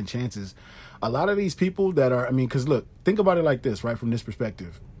first and second chances, a lot of these people that are, I mean, because look, think about it like this, right? From this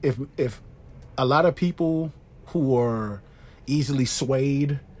perspective, if a lot of people who are easily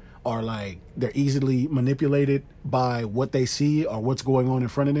swayed, or like they're easily manipulated by what they see or what's going on in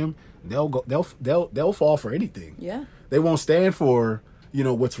front of them, they'll fall for anything. Yeah. They won't stand for, you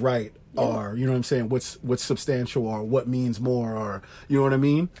know, what's right, or, you know what I'm saying, what's substantial, or what means more, or, you know what I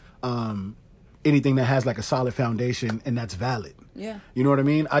mean? Anything that has like a solid foundation and that's valid. Yeah. You know what I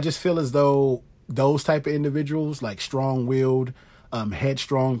mean? I just feel as though those type of individuals, like strong-willed,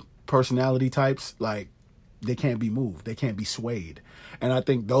 headstrong personality types, like they can't be moved. They can't be swayed. And I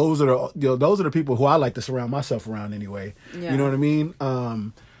think those are the people who I like to surround myself around anyway. Yeah. You know what I mean?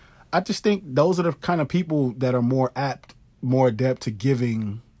 I just think those are the kind of people that are more adept to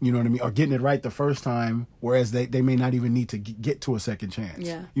giving, you know what I mean, or getting it right the first time, whereas they may not even need to get to a second chance.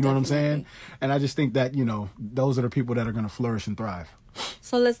 Yeah, you know definitely. what I'm saying? And I just think that, you know, those are the people that are going to flourish and thrive.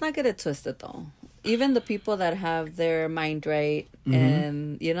 So let's not get it twisted, though. Even the people that have their mind right,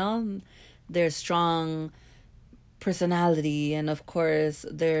 and, you know, their strong personality, and of course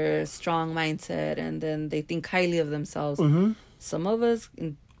their strong mindset, and then they think highly of themselves. Some of us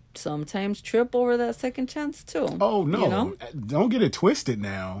sometimes trip over that second chance too. Oh no, you know? Don't get it twisted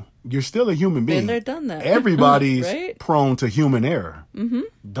now. You're still a human being. Been there, done that. Everybody's right? prone to human error.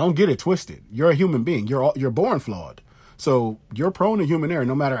 Don't get it twisted. You're a human being. You're born flawed. So you're prone to human error.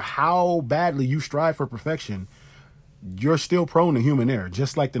 No matter how badly you strive for perfection, you're still prone to human error,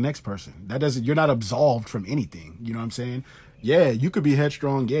 just like the next person. You're not absolved from anything. You know what I'm saying? Yeah, you could be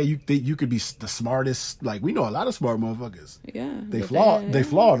headstrong. Yeah, you think you could be the smartest. Like, we know a lot of smart motherfuckers. Yeah. They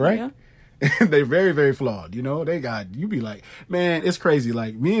flawed, right? Yeah. They're very, very flawed. You know, you be like, man, it's crazy.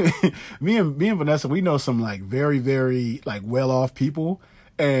 Like me and Vanessa, we know some like very, very like well-off people.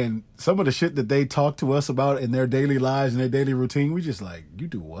 And some of the shit that they talk to us about in their daily lives and their daily routine, we just like, you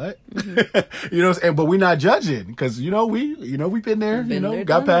do what? You know, but we're not judging, because we been there,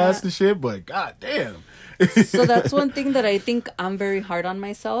 got past the shit, but god damn. So that's one thing that I think I'm very hard on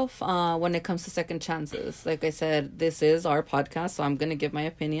myself when it comes to second chances. Like I said, this is our podcast, so I'm gonna give my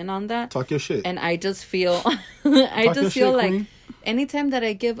opinion on that. Talk your shit. And I just feel, like queen. Anytime that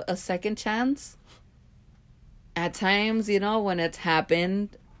I give a second chance, at times, you know, when it's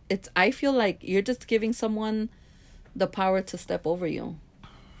happened, I feel like you're just giving someone the power to step over you.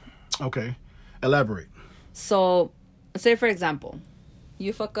 Okay. Elaborate. So, say for example,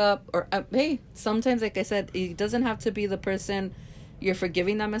 you fuck up, or hey, sometimes, like I said, it doesn't have to be the person you're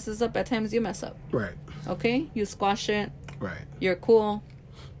forgiving that messes up. At times you mess up. Right. Okay? You squash it. Right. You're cool.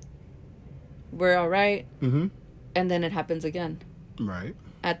 We're all right. And then it happens again. Right.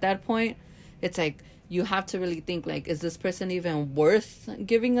 At that point, it's like, you have to really think, like, is this person even worth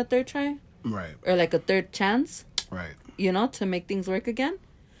giving a third try? Right. Or like a third chance? Right. You know, to make things work again?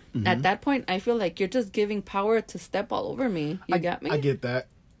 At that point, I feel like you're just giving power to step all over me. You get me? I get that.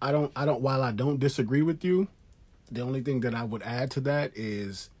 While I don't disagree with you, the only thing that I would add to that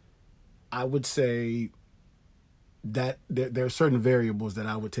is I would say that there are certain variables that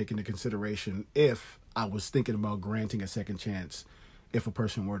I would take into consideration if I was thinking about granting a second chance if a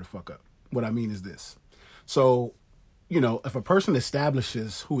person were to fuck up. What I mean is this. So, you know, if a person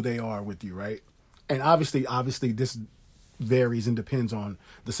establishes who they are with you, right? And obviously this varies and depends on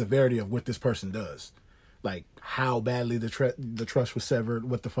the severity of what this person does. Like how badly the trust was severed,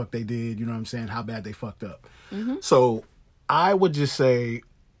 what the fuck they did, you know what I'm saying? How bad they fucked up. So I would just say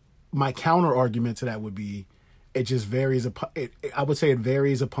my counter argument to that would be it just varies. I would say it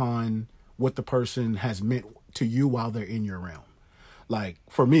varies upon what the person has meant to you while they're in your realm. Like,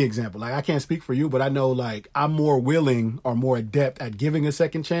 for me, example, like, I can't speak for you, but I know, like, I'm more willing or more adept at giving a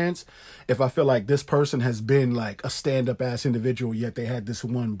second chance if I feel like this person has been, like, a stand-up ass individual, yet they had this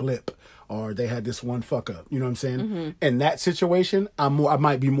one blip or they had this one fuck up. You know what I'm saying? In that situation, I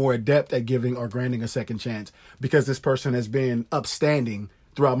might be more adept at giving or granting a second chance because this person has been upstanding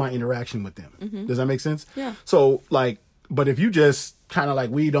throughout my interaction with them. Does that make sense? Yeah. So, like, but if you just kind of,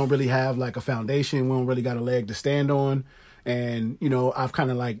 like, we don't really have, like, a foundation, we don't really got a leg to stand on, and, you know, I've kind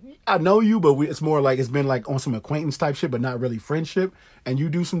of like, I know you, but it's more like it's been like on some acquaintance type shit, but not really friendship. And you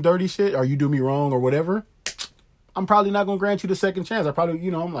do some dirty shit or you do me wrong or whatever, I'm probably not going to grant you the second chance. I probably, you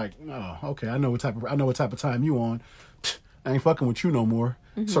know, I'm like, oh, okay, I know what type of time you on. I ain't fucking with you no more.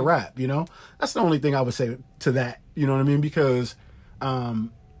 It's a wrap, you know? That's the only thing I would say to that, you know what I mean? Because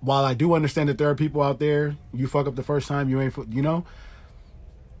while I do understand that there are people out there, you fuck up the first time, you ain't, you know,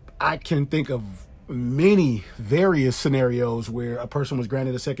 I can think of many various scenarios where a person was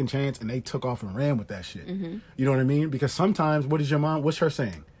granted a second chance and they took off and ran with that shit. You know what I mean? Because sometimes, what's her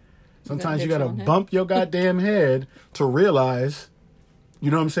saying? Sometimes you hit gotta your own head. bump your goddamn head to realize, you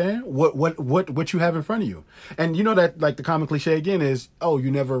know what I'm saying? What you have in front of you. And you know that, like, the common cliche again is, oh,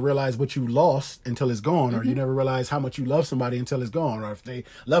 you never realize what you lost until it's gone, or you never realize how much you love somebody until it's gone, or if they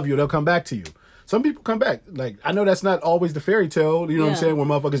love you, they'll come back to you. Some people come back. Like, I know that's not always the fairy tale, you know what I'm saying, where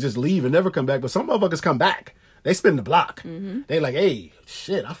motherfuckers just leave and never come back, but some motherfuckers come back. They spin the block. They like, hey,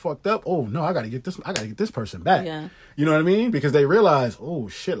 shit, I fucked up. Oh no, I gotta get this person back. Yeah. You know what I mean? Because they realize, oh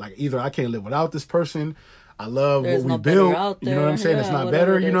shit, like, either I can't live without this person. I love There's what no we built. out You know what I'm saying? there. It's not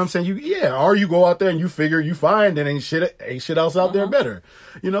Whatever better. it You know what I'm is. saying? Or you go out there and you find that ain't shit else out there better.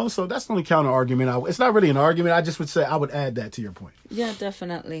 You know, so that's the only counter argument. It's not really an argument. I just would say I would add that to your point. Yeah,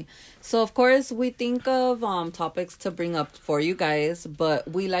 definitely. So, of course, we think of topics to bring up for you guys, but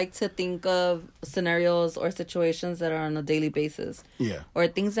we like to think of scenarios or situations that are on a daily basis. Yeah. Or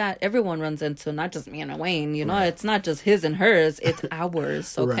things that everyone runs into, not just me and Wayne. You know, Right. it's not just his and hers. It's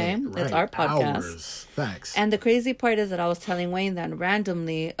ours, okay? Right. It's our podcast. Ours. Facts. And the crazy part is that I was telling Wayne that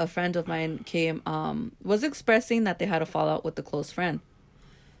randomly a friend of mine was expressing that they had a fallout with a close friend.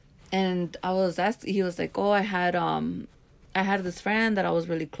 And I was asked, he was like, oh, I had this friend that I was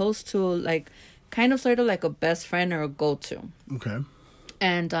really close to, like, kind of sort of like a best friend or a go-to. Okay.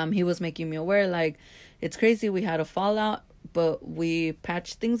 And he was making me aware, like, it's crazy, we had a fallout, but we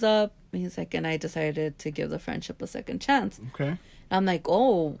patched things up. He's like, and I decided to give the friendship a second chance. Okay. I'm like,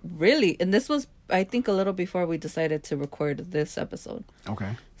 oh, really? And this was, I think, a little before we decided to record this episode.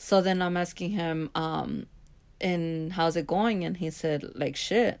 Okay. So then I'm asking him, and how's it going? And he said, like,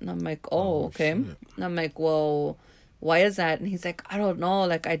 shit. And I'm like, oh, okay. Shit. And I'm like, well, why is that? And he's like, I don't know.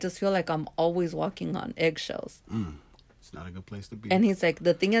 Like, I just feel like I'm always walking on eggshells. It's not a good place to be. And he's like,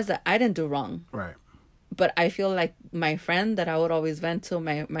 the thing is that I didn't do wrong. Right. But I feel like my friend that I would always vent to,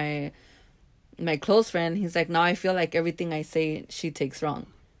 my close friend, he's like, now I feel like everything I say, she takes wrong.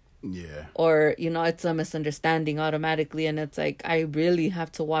 Yeah. Or, you know, it's a misunderstanding automatically. And it's like, I really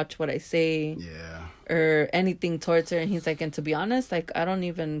have to watch what I say. Yeah. Or anything towards her. And he's like, and to be honest, like, I don't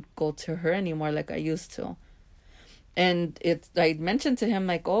even go to her anymore like I used to. And I mentioned to him,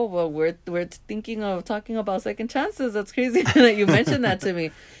 like, oh, well, we're thinking of talking about second chances. That's crazy that you mentioned that to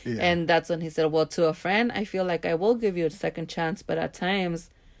me. Yeah. And that's when he said, well, to a friend, I feel like I will give you a second chance, but at times,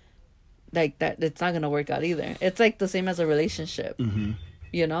 like, that it's not gonna work out either. It's like the same as a relationship.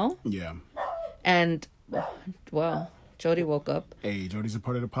 You know? Yeah. And well, Jody woke up. Hey, Jody's a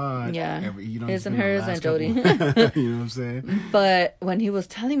part of the pod. Yeah. His and been the hers last and Jody. couple- you know what I'm saying? But when he was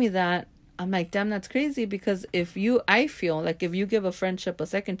telling me that, I'm like, damn, that's crazy. Because I feel like if you give a friendship a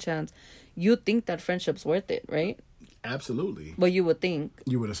second chance, you think that friendship's worth it, right? Absolutely. Well, you would think.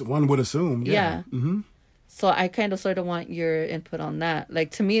 One would assume. Yeah. Mm-hmm. So I kind of sort of want your input on that.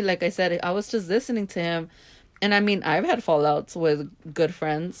 Like, to me, like I said, I was just listening to him. And I mean, I've had fallouts with good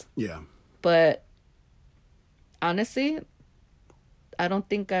friends. Yeah. But honestly, I don't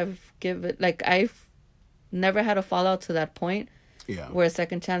think I've never had a fallout to that point. Yeah. Where a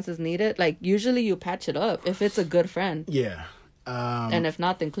second chance is needed. Like, usually you patch it up if it's a good friend. Yeah. And if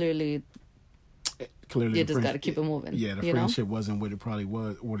not, then clearly you you just got to keep it moving. Yeah, the you friendship wasn't what it probably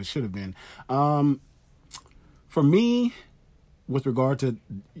was, what it should have been. For me, with regard to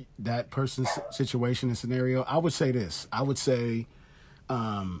that person's situation and scenario, I would say this. I would say,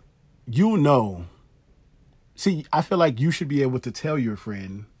 see, I feel like you should be able to tell your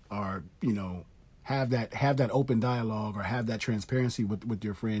friend, or, you know, have that open dialogue, or have that transparency with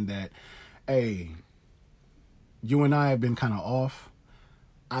your friend that, hey, you and I have been kind of off.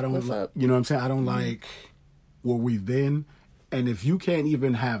 I don't, What's up? you know what I'm saying? I don't like where we've been. And if you can't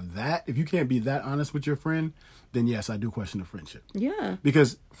even have that, if you can't be that honest with your friend, then yes, I do question the friendship. Yeah.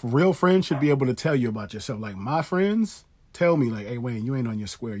 Because real friends should be able to tell you about yourself. Like, my friends tell me, like, hey, Wayne, you ain't on your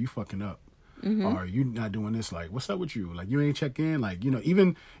square. You fucking up. Or you not doing this. Like, what's up with you? Like, you ain't check in. Like, you know,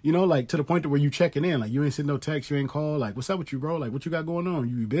 even, you know, like, to the point to where you checking in. Like, you ain't send no text. You ain't call. Like, what's up with you, bro? Like, what you got going on?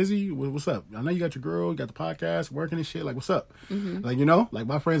 You busy? What's up? I know you got your girl. You got the podcast, working and shit. Like, what's up? Like, you know, like,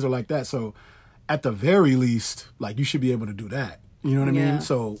 my friends are like that. So, at the very least, like, you should be able to do that. You know what I Yeah. mean?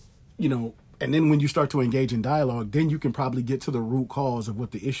 So, you know, and then when you start to engage in dialogue, then you can probably get to the root cause of what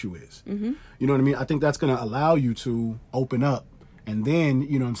the issue is. You know what I mean? I think that's going to allow you to open up. And then,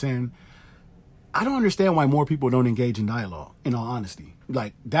 you know what I'm saying? I don't understand why more people don't engage in dialogue, in all honesty.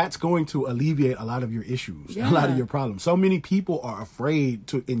 Like, that's going to alleviate a lot of your issues, a lot of your problems. So many people are afraid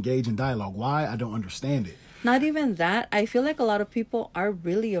to engage in dialogue. Why? I don't understand it. Not even that. I feel like a lot of people are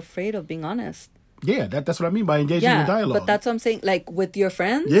really afraid of being honest. Yeah, that's what I mean by engaging in dialogue. But that's what I'm saying. Like, with your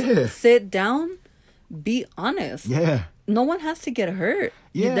friends, Yeah. sit down, be honest. Yeah. No one has to get hurt.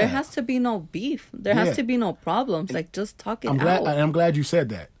 Yeah. There has to be no beef. There Yeah. has to be no problems. Like, just talk it I'm glad. out. I'm glad you said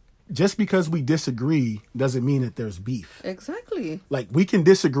that. just because we disagree doesn't mean that there's beef. Exactly. Like, we can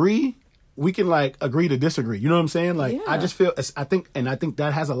disagree. We can, like, agree to disagree. You know what I'm saying? Like, I just feel, I think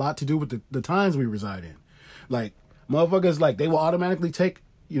that has a lot to do with the times we reside in. Like, motherfuckers, like, they will automatically take,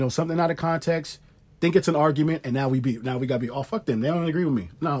 something out of context, think it's an argument, and now we gotta be, oh, fuck them. They don't agree with me.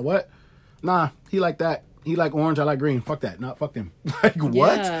 Nah, what? Nah, he like that. He like orange, I like green. Fuck that. Nah, fuck them. Like,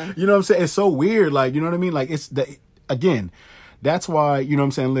 what? Yeah. You know what I'm saying? It's so weird. Like, you know what I mean? Like, again, that's why, you know what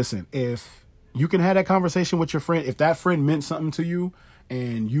I'm saying? Listen, if you can have that conversation with your friend, if that friend meant something to you,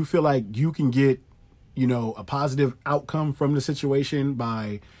 and you feel like you can get, a positive outcome from the situation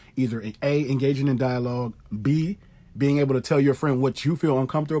by either A, engaging in dialogue, B, being able to tell your friend what you feel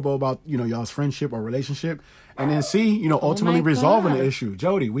uncomfortable about, y'all's friendship or relationship, and then C, ultimately resolving the issue.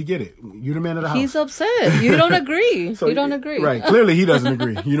 Jody, we get it. You're the man of the house. He's upset. You don't agree. You don't agree. Right. Clearly he doesn't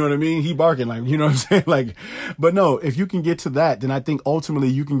agree. You know what I mean? He barking, like, you know what I'm saying? Like, but no, if you can get to that, then I think ultimately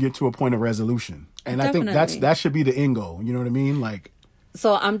you can get to a point of resolution. And Definitely. I think that should be the end goal. You know what I mean? Like,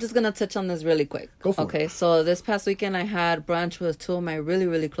 so I'm just going to touch on this really quick. Go for it. Okay, so this past weekend I had brunch with two of my really,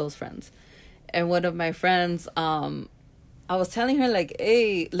 really close friends. And one of my friends, I was telling her, like,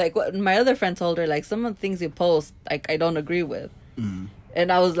 hey, like what my other friend told her, like, some of the things you post, like, I don't agree with. Mm.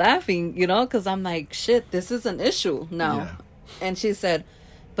 And I was laughing, because I'm like, shit, this is an issue now. Yeah. And she said,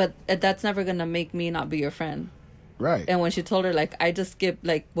 but that's never going to make me not be your friend. Right. And when she told her, like, I just skip,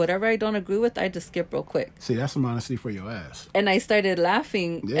 like, whatever I don't agree with, I just skip real quick. See, that's some honesty for your ass. And I started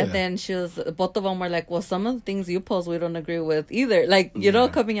laughing. Yeah. And then both of them were like, well, some of the things you post, we don't agree with either. Like,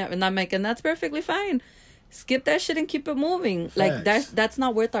 coming up. And I'm like, and that's perfectly fine. Skip that shit and keep it moving. Facts. Like, that's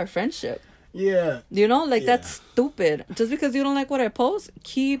not worth our friendship. Yeah. That's stupid. Just because you don't like what I post,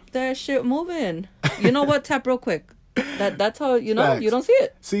 keep that shit moving. You know what? Tap real quick. That's how, Facts. You don't see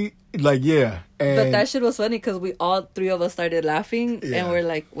it. See, like, yeah. But that shit was funny because all three of us started laughing and we're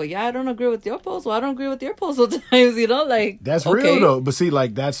like, well, yeah, I don't agree with your post. Well, I don't agree with your post sometimes, like. That's real, though. But see,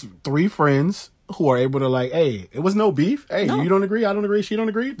 like, that's three friends who are able to, like, hey, it was no beef. Hey, no. You don't agree, I don't agree, she don't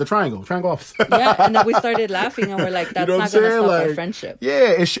agree. The triangle officer. Yeah, and then we started laughing and we're like, that's not going to stop our friendship.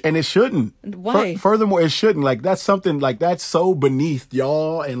 Yeah, and it shouldn't. Why? Furthermore, it shouldn't. Like, that's something, like, that's so beneath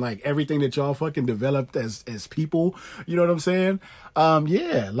y'all and, like, everything that y'all fucking developed as people. You know what I'm saying?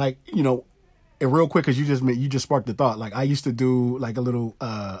 Yeah, like, and real quick, because you just sparked the thought. Like, I used to do, like, a little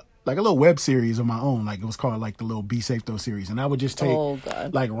web series of my own. Like, it was called, like, the little Be Safe Though series. And I would just take,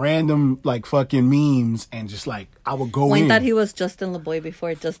 like, random, like, fucking memes and just, like, I would go in. Wayne thought he was Justin LeBoy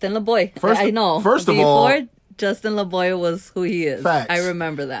before Justin LeBoy. I know. First of all. Before Justin LeBoy was who he is. Facts. I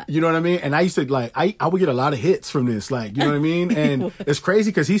remember that. You know what I mean? And I used to, like, I would get a lot of hits from this. Like, you know what I mean? And it's crazy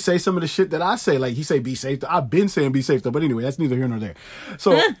because he say some of the shit that I say. Like, he say Be Safe Though. I've been saying Be Safe Though. But anyway, that's neither here nor there.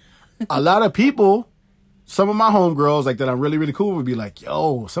 So, a lot of people... Some of my homegirls, like, that I'm really, really cool would be like,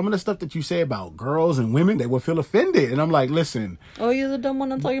 yo, some of the stuff that you say about girls and women, they would feel offended. And I'm like, listen. Oh, you're the dumb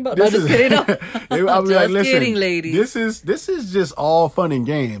one I'm talking about. No, just kidding. No. I'll be like, listen, kidding, ladies. This is just all fun and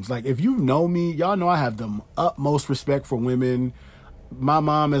games. Like, if you know me, y'all know I have the utmost respect for women. My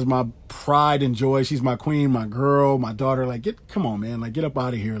mom is my pride and joy. She's my queen, my girl, my daughter. Like, come on, man. Like, get up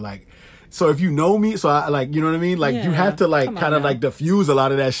out of here. Like, so if you know me, so I, like, you know what I mean? Like, you have to, like, kind of, like, diffuse a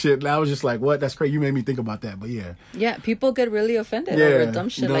lot of that shit. And I was just like, what? That's crazy. You made me think about that. But yeah. Yeah, people get really offended over dumb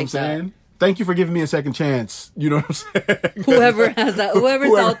shit like that. Thank you for giving me a second chance. You know what I'm saying?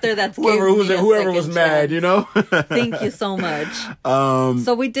 Whoever's out there that's whoever was mad, Thank you so much.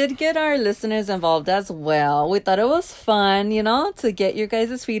 So we did get our listeners involved as well. We thought it was fun, to get your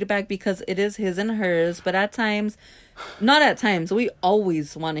guys' feedback because it is his and hers. But we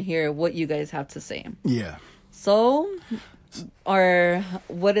always want to hear what you guys have to say. Yeah. So our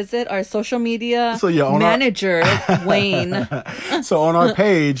social media manager, Wayne. So on our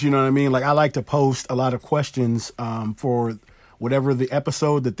page, you know what I mean? Like, I like to post a lot of questions for whatever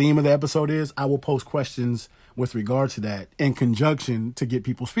the theme of the episode is. I will post questions with regard to that in conjunction to get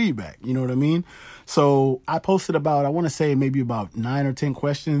people's feedback. You know what I mean? So I posted I want to say maybe about 9 or 10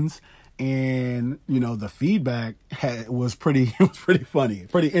 questions. And, the feedback was pretty funny,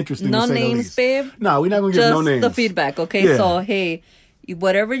 pretty interesting. No to say names, the least. babe. No, we're not going to give no names. Just the feedback, okay? Yeah. So, hey,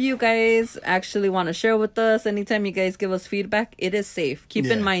 whatever you guys actually want to share with us, anytime you guys give us feedback, it is safe. Keep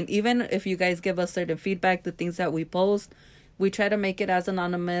in mind, even if you guys give us certain feedback, the things that we post, we try to make it as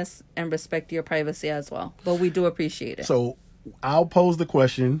anonymous and respect your privacy as well. But we do appreciate it. So, I'll pose the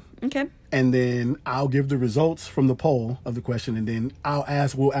question. Okay. And then I'll give the results from the poll of the question, and then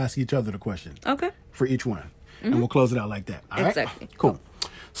we'll ask each other the question. Okay. For each one. Mm-hmm. And we'll close it out like that. All exactly. Right? Cool.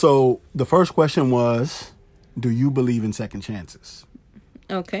 So the first question was, do you believe in second chances?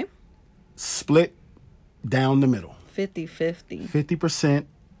 Okay. Split down the middle. 50-50. 50%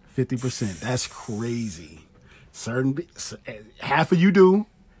 50%. That's crazy. Half of you do,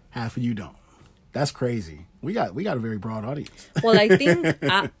 half of you don't. That's crazy. We got a very broad audience. Well,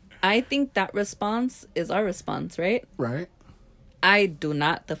 I think that response is our response, right? Right. I do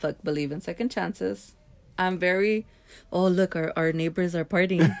not the fuck believe in second chances. I'm very, oh look, our neighbors are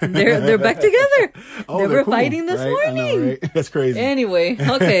partying. They're back together. They were cool, fighting this morning. I know, right? That's crazy. Anyway,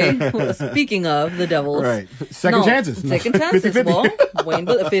 okay. Well, speaking of the devils, Right. Second chances. Second chances. 50-50. Well, Wayne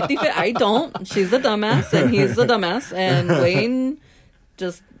 50. I don't. She's the dumbass, and he's the dumbass, and Wayne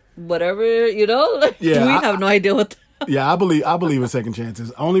just whatever, you know. Yeah, we have no idea what. Yeah, I believe in second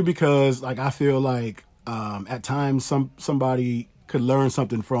chances only because like I feel like at times somebody could learn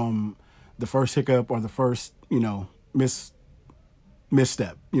something from the first hiccup or the first,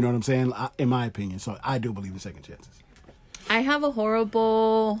 misstep. You know what I'm saying? In my opinion. So I do believe in second chances. I have a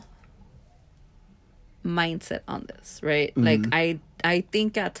horrible mindset on this, right? Mm-hmm. Like I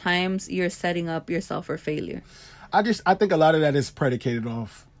think at times you're setting up yourself for failure. I think a lot of that is predicated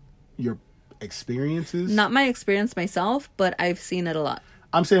off your experiences. Not my experience myself, but I've seen it a lot.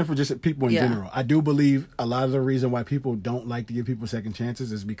 I'm saying for just people in general. I do believe a lot of the reason why people don't like to give people second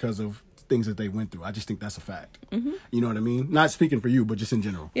chances is because of things that they went through. I just think that's a fact. Mm-hmm. You know what I mean? Not speaking for you, but just in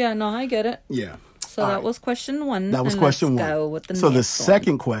general. Yeah, no, I get it. Yeah. So that was question one. That was question one. Go with the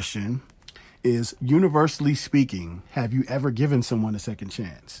second question is, universally speaking, have you ever given someone a second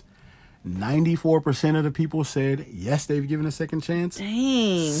chance? 94% of the people said yes, they've given a second chance.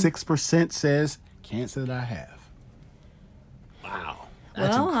 Dang. 6% says can't say that I have. Wow.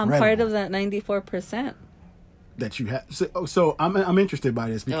 That's incredible. I'm part of that 94%. That you have. So I'm interested by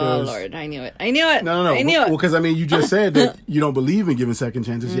this because. Oh Lord, I knew it. No. I knew it. Well, because you just said that you don't believe in giving second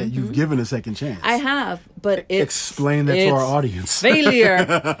chances, yet you've given a second chance. I have, but explain that to our audience.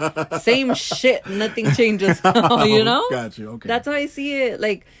 Failure. Same shit. Nothing changes. You know. Got you. Okay. That's how I see it.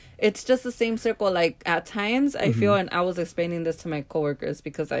 Like, it's just the same circle. Like, at times I feel, and I was explaining this to my coworkers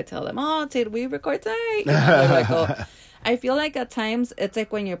because I tell them, "Oh, did we record tonight?" They're like, "Oh." I feel like at times it's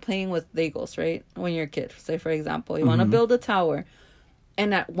like when you're playing with Legos, right? When you're a kid, say for example, you want to build a tower,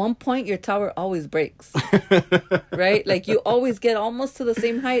 and at one point your tower always breaks, right? Like you always get almost to the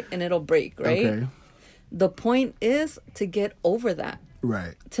same height and it'll break, right? Okay. The point is to get over that,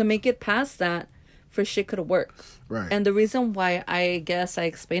 right? To make it past that for shit could work, right? And the reason why I guess I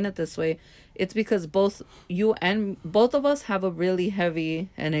explain it this way, it's because both you and both of us have a really heavy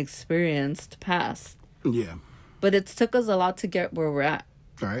and experienced past. Yeah. But it took us a lot to get where we're at.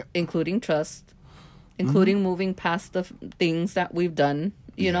 Right. Including trust. Including moving past the things that we've done,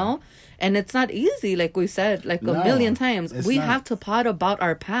 you know? And it's not easy, like we said, like a million times. We have to pot about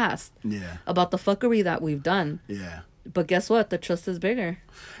our past. Yeah. About the fuckery that we've done. Yeah. But guess what? The trust is bigger.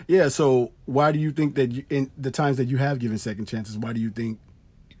 Yeah, so why do you think that in the times that you have given second chances, why do you think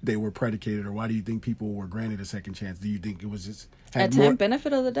they were predicated, or why do you think people were granted a second chance? Do you think it was just...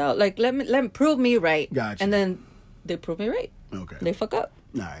 benefit of the doubt. Like, let me prove me right. Gotcha. And then they prove me right. Okay. They fuck up.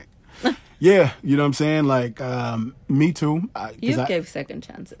 All right. Yeah, you know what I'm saying? Like, me too. You gave second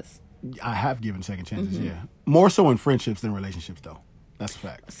chances. I have given second chances, yeah. More so in friendships than relationships, though. That's a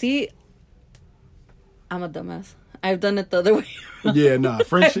fact. See, I'm a dumbass. I've done it the other way around. Yeah, no.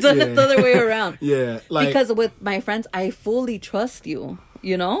 Friendship, I've done it the other way around. Yeah. Because with my friends, I fully trust you.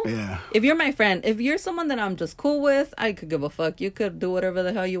 You know? Yeah. If you're my friend, if you're someone that I'm just cool with, I could give a fuck. You could do whatever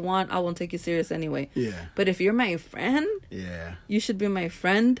the hell you want. I won't take you serious anyway. Yeah. But if you're my friend, you should be my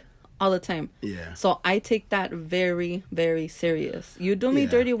friend all the time. Yeah. So I take that very, very serious. You do me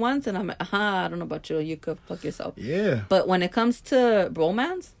dirty once and I'm like, I don't know about you. You could fuck yourself. Yeah. But when it comes to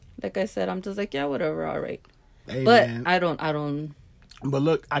romance, like I said, I'm just like, yeah, whatever, all right. Hey, but man. I don't. But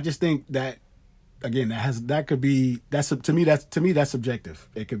look, I just think that, again, to me that's subjective.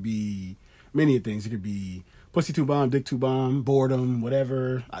 It could be many things. It could be pussy too bomb, dick too bomb, boredom,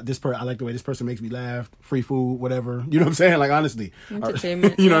 whatever. I like the way this person makes me laugh, free food, whatever. You know what I'm saying? Like, honestly,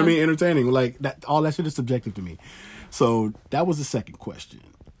 entertainment. You know what I mean? Entertaining. Like that. All that shit is subjective to me. So that was the second question.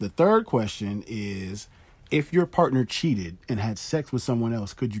 The third question is, if your partner cheated and had sex with someone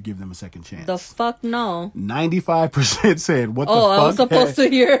else, could you give them a second chance? The fuck no. 95% said, what the fuck? Oh, I was supposed to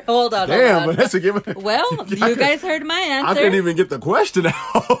hear. Hold on. Damn, but that's a given. Well, you guys heard my answer. I couldn't even get the question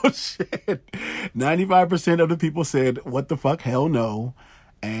out. Shit. 95% of the people said, what the fuck? Hell no.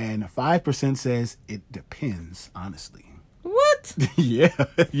 And 5% says, it depends, honestly. What? Yeah,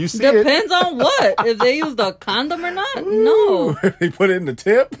 you see Depends on what? If they use the condom or not? No. If he put it in the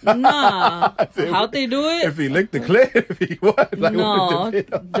tip? Nah. How'd they do it? If he licked the clit? If he what? Like, no.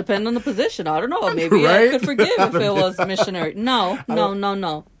 what depend on the position. I don't know. Maybe right? I could forgive if it was missionary. No.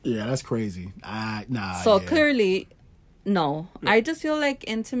 Yeah, that's crazy. So clearly, No, I just feel like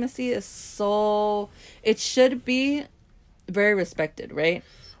intimacy is it should be very respected, right?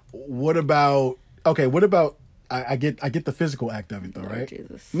 What about, okay, what about, I get the physical act of it though, Lord right?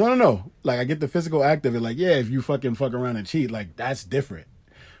 Jesus. No. Like, I get the physical act of it. Like, yeah, if you fuck around and cheat, like, that's different.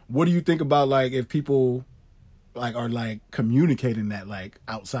 What do you think about, like, if people, like, are, like, communicating that, like,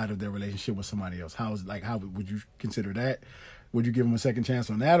 outside of their relationship with somebody else? How would you consider that? Would you give them a second chance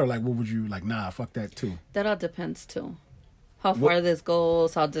on that? Or, like, what would you, like, nah, fuck that too? That all depends too. How far this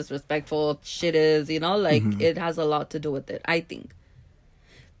goes, how disrespectful shit is, like it has a lot to do with it, I think.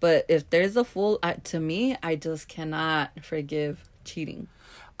 But if there's a to me, I just cannot forgive cheating.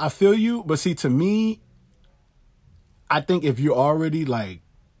 I feel you, but see, to me, I think if you're already, like,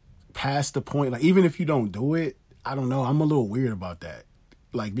 past the point, like, even if you don't do it, I don't know, I'm a little weird about that.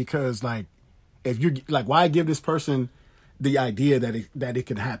 Like, because, like, if you're, like, why give this person the idea that it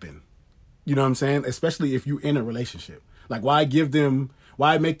can happen? You know what I'm saying? Especially if you're in a relationship. Like, why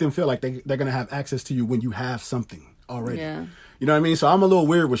make them feel like they're going to have access to you when you have something already? Yeah. You know what I mean? So I'm a little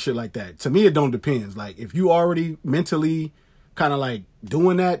weird with shit like that. To me, it don't depend. Like, if you already mentally kind of like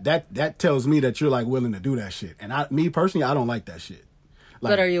doing that tells me that you're like willing to do that shit. And me personally, I don't like that shit.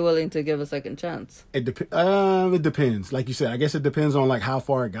 Like, but are you willing to give a second chance? It depends. Like you said, I guess it depends on like how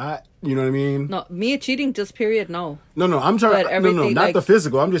far it got. You know what I mean? No, me cheating, just period. No. No. I'm trying. No, not like, the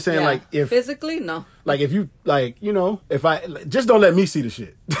physical. I'm just saying, like, if physically, no. Like, if you, like, if I just don't let me see the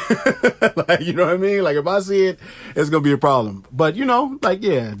shit. Like, you know what I mean? Like, if I see it, it's gonna be a problem. But like,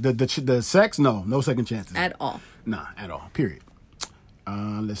 yeah, the sex, no second chances at all. Nah, at all. Period.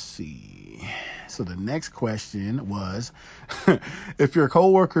 Let's see. So the next question was, if your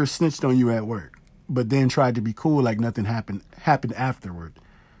coworker snitched on you at work, but then tried to be cool like nothing happened afterward,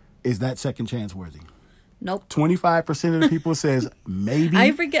 is that second chance worthy? Nope. 25% of the people says maybe.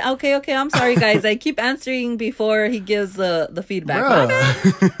 I forget. Okay. I'm sorry, guys. I keep answering before he gives the feedback.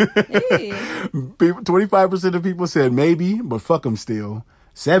 Hey. 25% of people said maybe, but fuck them still.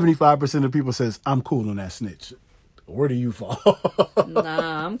 75% of people says I'm cool on that snitch. Where do you fall?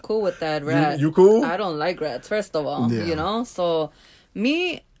 Nah, I'm cool with that rat. You cool? I don't like rats, first of all. Yeah. So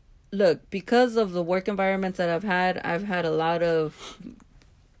me, look, because of the work environments that I've had a lot of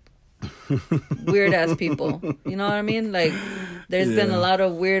weird ass people. You know what I mean? Like, there's been a lot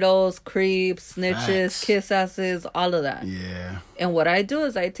of weirdos, creeps, snitches, Facts. kiss asses, all of that. Yeah. And what I do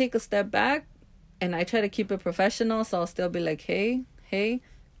is I take a step back and I try to keep it professional. So I'll still be like, hey,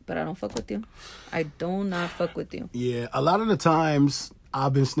 but I don't fuck with you. I do not fuck with you. Yeah. A lot of the times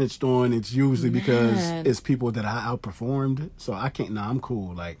I've been snitched on, it's usually because Man. it's people that I outperformed. So I can't, I'm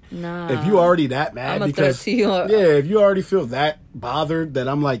cool. Like, Nah. if you already that mad I'm a because, threat to you. yeah, if you already feel that bothered that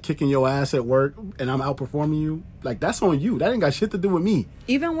I'm like kicking your ass at work and I'm outperforming you, like, that's on you. That ain't got shit to do with me.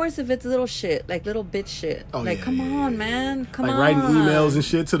 Even worse if it's little shit, like little bitch shit. Oh, like, yeah, come yeah, on, yeah. man. Come Like on. writing emails and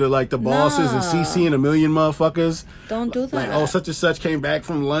shit to the bosses and CCing a million motherfuckers. Don't do that. Like, oh, such and such came back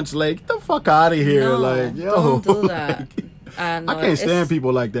from lunch late. Get the fuck out of here. No, like, yo. don't do that. Like, No, I can't stand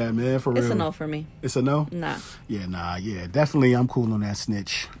people like that, man, for real. It's a no for me. It's a no? Nah. Yeah, definitely I'm cool on that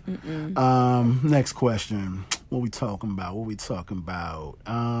snitch. Next question. What we talking about?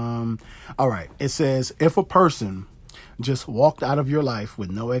 All right. It says, if a person just walked out of your life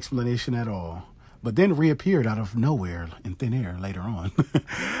with no explanation at all, but then reappeared out of nowhere in thin air later on.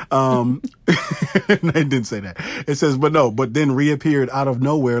 It didn't say that. It says, but then reappeared out of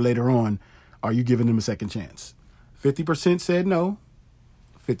nowhere later on, are you giving them a second chance? 50% said no.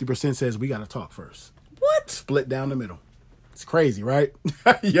 50% says we got to talk first. What? Split down the middle. It's crazy, right?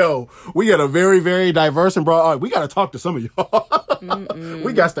 Yo, we got a very, very diverse and broad. We got to talk to some of y'all.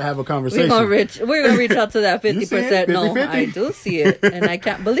 We got to have a conversation. We're gonna reach out to that 50%. No, 50-50? I do see it, and I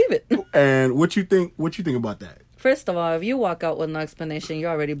can't believe it. And what you think about that? First of all, if you walk out with no explanation,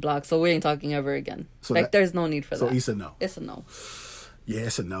 you're already blocked. So we ain't talking ever again. So there's no need for that. So it's a no. It's a no. Yeah,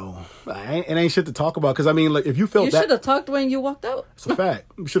 it's a no. It ain't shit to talk about because I mean, like, if you felt you should have talked when you walked out. It's a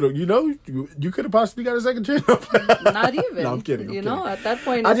fact. Should have. You could have possibly got a second chance. Not even. No, I'm kidding. At that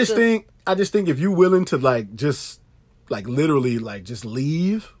point, I just think if you're willing to literally just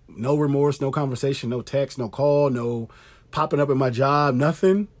leave, no remorse, no conversation, no text, no call, no popping up at my job,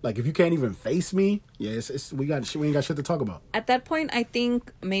 nothing. Like, if you can't even face me, we ain't got shit to talk about. At that point, I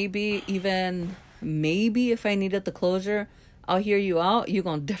think maybe if I needed the closure, I'll hear you out. You're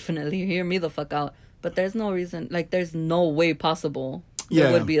going to definitely hear me the fuck out. But there's no reason, there's no way possible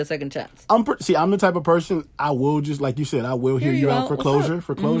there would be a second chance. I'm the type of person, I will just, like you said, I will hear you out for closure.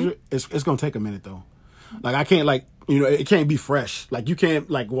 Mm-hmm. It's going to take a minute, though. Like, I can't, it can't be fresh. Like, you can't,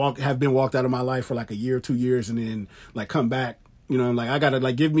 have been walked out of my life for, a year or 2 years and then, come back, You know, like I gotta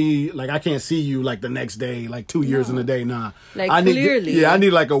like give me like I can't see you like the next day, like 2 years in a day. Nah, like I need clearly, I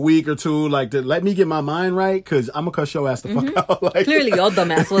need like a week or two, like to let me get my mind right, because I'm gonna cuss your ass the fuck out. Like, clearly, your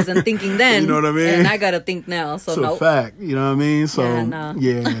dumbass wasn't thinking then. You know what I mean? And I gotta think now. So it's no. a fact. You know what I mean? So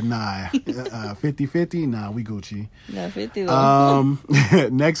Yeah, nah. 50-50, nah, we Gucci. Yeah, 50 though.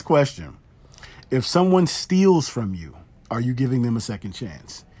 Next question: if someone steals from you, are you giving them a second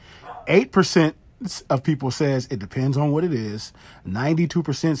chance? 8% of people says it depends on what it is.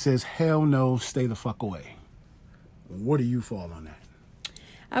 92% says hell no, stay the fuck away. Where do you fall on that?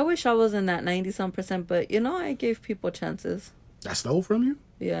 I wish I was in that 90-some%, but you know, I gave people chances. That stole from you?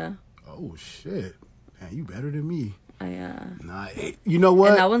 Yeah. Oh shit, man, you better than me. Nah, you know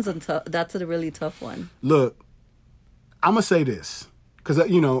what? And that one's that's a really tough one. Look, I'm gonna say this because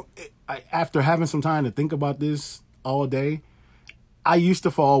you know, after having some time to think about this all day, I used to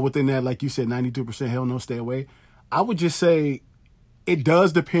fall within that, like you said, 92% hell no, stay away. I would just say it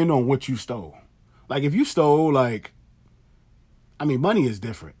does depend on what you stole. Like if you stole, like, I mean, money is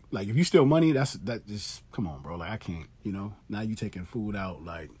different. Like if you steal money, that just, come on, bro. Like I can't, you know, now you taking food out,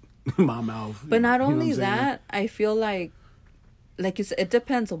 like my mouth. But not you know only that, I feel like you said, it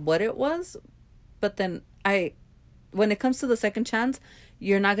depends on what it was. But then when it comes to the second chance,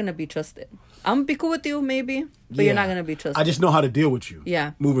 you're not going to be trusted. I'm going to be cool with you, maybe, but you're not going to be trusted. I just know how to deal with you.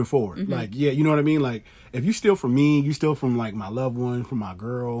 Yeah. Moving forward. Like, yeah, you know what I mean? Like, if you steal from me, you steal from, like, my loved one, from my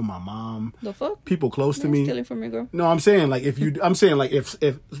girl, my mom. The fuck? People close to me. Stealing from your girl? No, I'm saying, like, if you If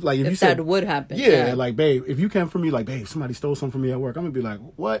said, that would happen. Yeah, like, babe, if you came from me, like, babe, somebody stole something from me at work, I'm going to be like,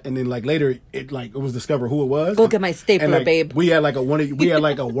 what? And then, like, later, it was discovered who it was. Go get my stapler, and, like, babe. We had, like,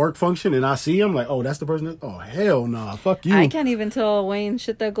 a work function, and I see him, like, oh, that's the person oh, hell nah, fuck you. I can't even tell Wayne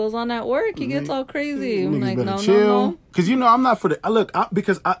shit that goes on at work. He gets all crazy. I'm like, no, chill. no. Because, you know, I'm not for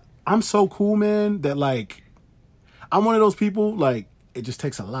the... I'm so cool, man, that, like, I'm one of those people, like, it just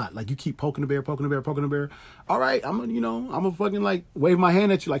takes a lot. Like, you keep poking the bear. All right, I'm gonna fucking, like, wave my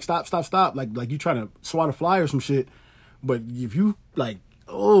hand at you, like, stop. Like you trying to swat a fly or some shit. But if you, like,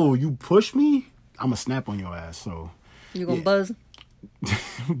 you push me, I'm gonna snap on your ass, so. You gonna buzz?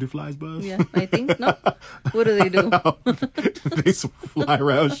 Do flies buzz? Yeah, I think. No. What do they do? They fly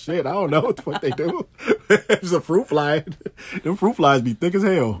around shit. I don't know what the fuck they do. It's a fruit fly. Them fruit flies be thick as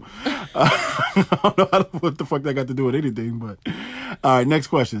hell. I don't know what the fuck that got to do with anything, but. All right, next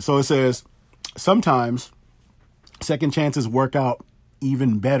question. So it says, sometimes second chances work out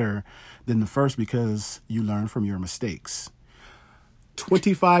even better than the first because you learn from your mistakes.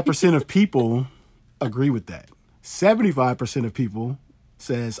 25% of people agree with that. 75% of people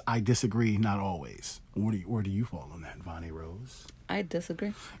says, I disagree, not always. Where do you fall on that, Vonnie Rose? I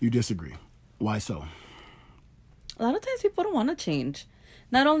disagree. You disagree. Why so? A lot of times people don't want to change.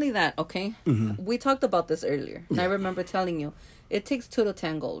 Not only that, okay? Mm-hmm. We talked about this earlier. And I remember telling you, it takes two to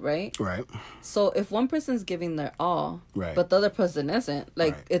tangle, right? Right. So if one person's giving their all, right, but the other person isn't,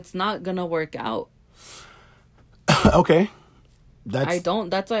 like, right, it's not going to work out. Okay.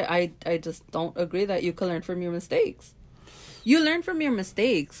 That's why I just don't agree that you can learn from your mistakes. You learn from your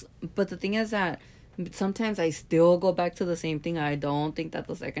mistakes, but the thing is that sometimes I still go back to the same thing. I don't think that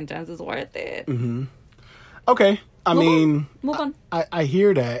the second chance is worth it. Mm-hmm. Okay. Move on. I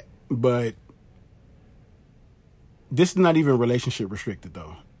hear that, but this is not even relationship restricted,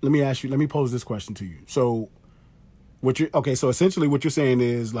 though. Let me pose this question to you. So so essentially what you're saying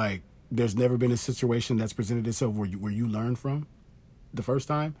is, like, there's never been a situation that's presented itself where you learn from the first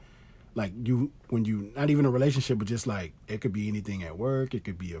time, like when you not even a relationship, but just like it could be anything at work, it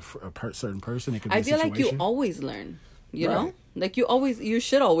could be a certain person, it could be a situation. I feel like you always learn, you know, like you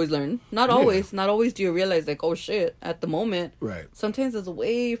should always learn. Not always do you realize, like, oh shit, at the moment. Right. Sometimes it's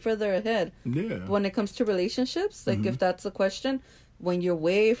way further ahead. Yeah. When it comes to relationships, like, if that's the question, when you're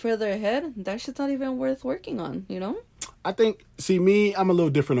way further ahead, that shit's not even worth working on, you know? I think, I'm a little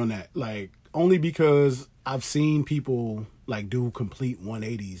different on that. Like, only because I've seen people, like, do complete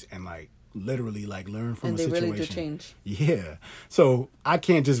 180s and, like, literally, like, learn from a situation. And they really do change. Yeah. So I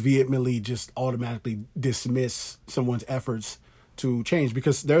can't just vehemently just automatically dismiss someone's efforts to change,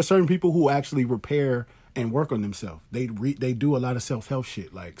 because there are certain people who actually repair and work on themselves. They do a lot of self-help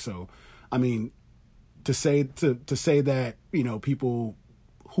shit. Like, so, I mean, to say that, you know, people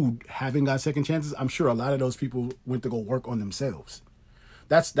who haven't got second chances, I'm sure a lot of those people went to go work on themselves.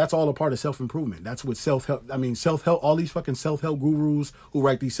 That's all a part of self-improvement. That's what self-help, all these fucking self-help gurus who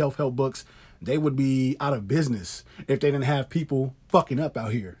write these self-help books, they would be out of business if they didn't have people fucking up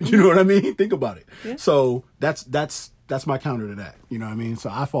out here. You know what I mean? Think about it. Yeah. So that's my counter to that. You know what I mean? So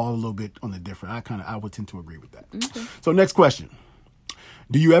I fall a little bit on the different. I would tend to agree with that. Okay. So next question.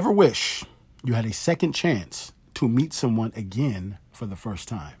 Do you ever wish you had a second chance to meet someone again for the first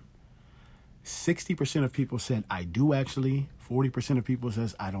time? 60% of people said, I do actually. 40% of people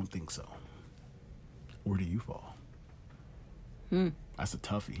says, I don't think so. Where do you fall? That's a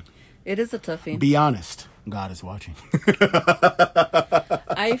toughie. It is a toughie. Be honest. God is watching.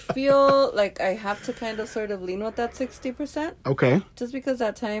 I feel like I have to kind of sort of lean with that 60%. Okay. Just because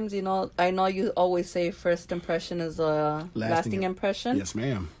at times, you know, I know you always say first impression is a lasting impression. Yes,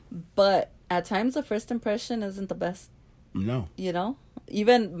 ma'am. But at times the first impression isn't the best. No. You know?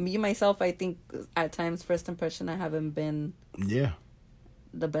 Even me, myself, I think at times first impression I haven't been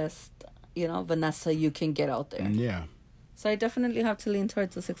the best, you know, Vanessa you can get out there. Yeah. So I definitely have to lean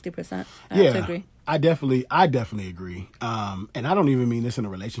towards the 60%. I Yeah. have to agree. I definitely agree. And I don't even mean this in a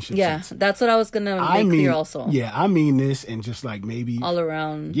relationship sense. That's what I was going to make clear also. Yeah, I mean this and just like maybe all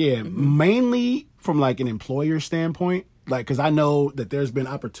around. Yeah, mainly from like an employer standpoint. Like, because I know that there's been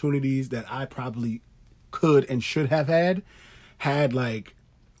opportunities that I probably could and should have had like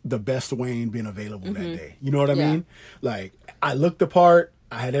the best Wayne been available that day. You know what I mean? Like, I looked the part.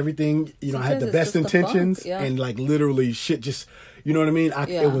 I had everything, you know, I had the best intentions and like literally shit just, you know what I mean?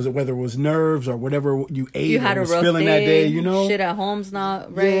 It was whether it was nerves or whatever you ate you had or a was rough feeling day, that day, you know? Shit at home's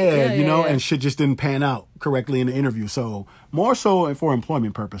not right. Yeah, you know, and shit just didn't pan out correctly in the interview. So more so for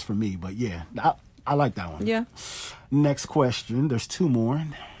employment purpose for me. But yeah, I like that one. Yeah. Next question. There's two more.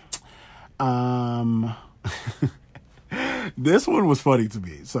 This one was funny to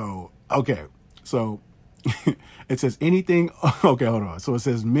me. So, okay. So it says anything. Okay, hold on. So it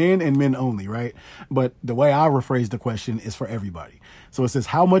says men and men only, right? But the way I rephrase the question is for everybody. So it says,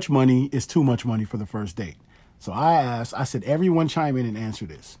 how much money is too much money for the first date? So I said, everyone chime in and answer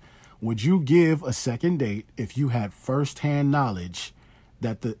this. Would you give a second date if you had firsthand knowledge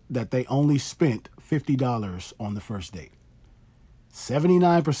that they only spent $50 on the first date?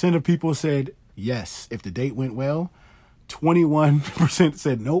 79% of people said yes if the date went well. 21%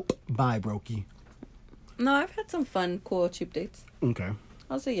 said nope. Bye, brokey. No, I've had some fun, cool, cheap dates. Okay.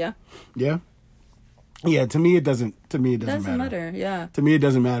 I'll say yeah. Yeah? Yeah, to me it doesn't matter. Yeah. To me it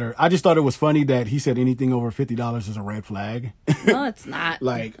doesn't matter. I just thought it was funny that he said anything over $50 is a red flag. No, it's not.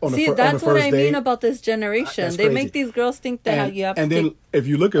 Like that's what I mean about this generation. They make these girls think that you have to. And then if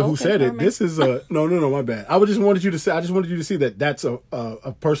you look at who said it, this is a no, my bad. I just wanted you to see that that's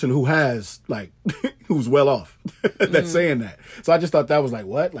a person who has like who's well off that's saying that. So I just thought that was like,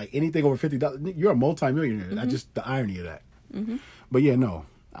 what? Like anything over $50, you're a multimillionaire. That's just the irony of that. But yeah, no,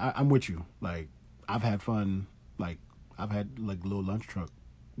 I'm with you. Like, I've had fun. Like, I've had like little lunch truck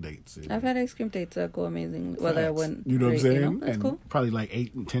dates. I've had ice cream dates that go amazing. Whether I went, you know what I'm saying? You know? That's and cool. Probably like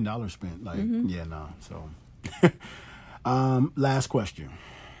 $8 and $10 spent. Like, yeah, no. So, last question.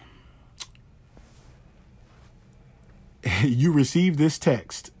 You received this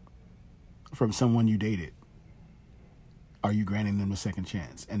text from someone you dated. Are you granting them a second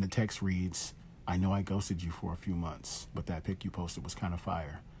chance? And the text reads, I know I ghosted you for a few months, but that pic you posted was kind of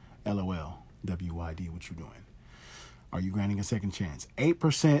fire. LOL. WYD, what you doing? Are you granting a second chance?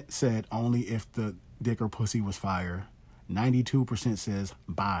 8% said only if the dick or pussy was fire. 92% says,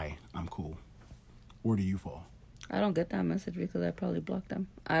 bye, I'm cool. Where do you fall? I don't get that message because I probably blocked them.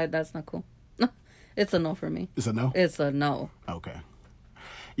 That's not cool. It's a no for me. It's a no? It's a no. Okay.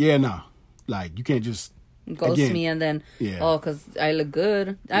 Yeah, no. Like, you can't just ghost me and then because I look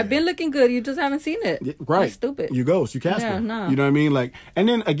good. I've been looking good. You just haven't seen it. Right. You're stupid. You ghost. You Casper. Yeah, no. You know what I mean? Like, and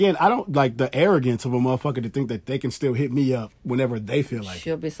then again, I don't like the arrogance of a motherfucker to think that they can still hit me up whenever they feel like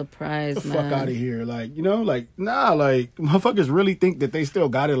She'll be surprised, man. Fuck out of here. Like, you know, like, nah, like motherfuckers really think that they still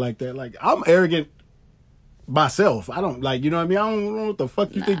got it like that. Like, I'm arrogant myself. I don't like, you know what I mean? I don't know what the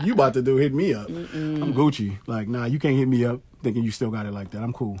fuck you think you about to do, hit me up. I'm Gucci. Like, nah, you can't hit me up thinking you still got it like that.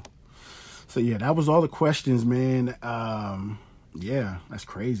 I'm cool. So yeah, that was all the questions, man. Yeah, that's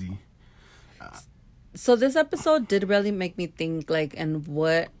crazy. So this episode did really make me think, like, and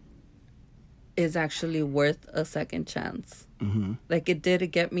what is actually worth a second chance. Like, it did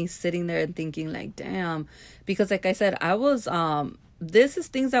get me sitting there and thinking, like, damn. Because like I said, I was, this is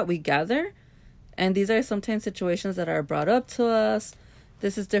things that we gather. And these are sometimes situations that are brought up to us.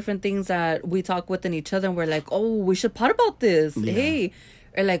 This is different things that we talk within each other. And we're like, oh, we should pot about this. Yeah. Hey.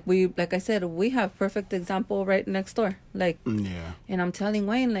 Or like I said, we have perfect example right next door. Like, yeah. And I'm telling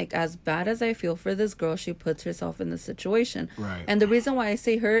Wayne, like, as bad as I feel for this girl, she puts herself in this situation. Right. And the reason why I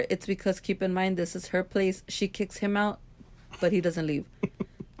say her, it's because keep in mind, this is her place. She kicks him out, but he doesn't leave.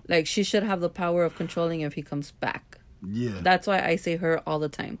 Like, she should have the power of controlling if he comes back. Yeah. That's why I say her all the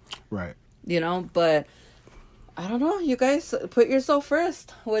time. Right. You know, but I don't know. You guys put yourself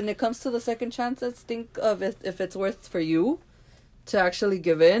first. When it comes to the second chances, think of it if it's worth for you to actually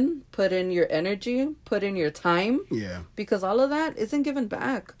give in, put in your energy, put in your time. Yeah. Because all of that isn't given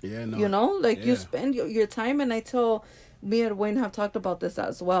back. Yeah, no. You know, like Yeah. you spend your time, and I tell me and Wayne have talked about this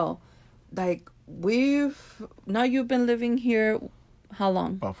as well. Like now you've been living here how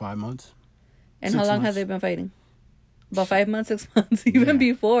long? About 5 months. And 6 how long months. have they been fighting? About 5 months, 6 months, even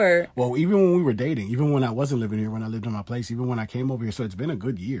before. Well, even when we were dating, even when I wasn't living here, when I lived in my place, even when I came over here, so it's been a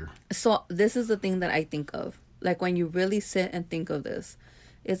good year. So this is the thing that I think of. Like when you really sit and think of this,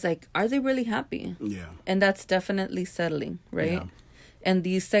 it's like, are they really happy? Yeah. And that's definitely settling, right? Yeah. And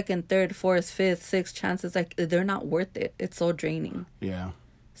these second, third, fourth, fifth, sixth chances, like they're not worth it. It's so draining. Yeah.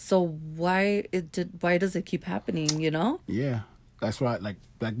 So why does it keep happening, you know? Yeah. That's why, like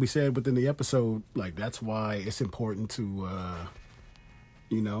we said within the episode, like that's why it's important to,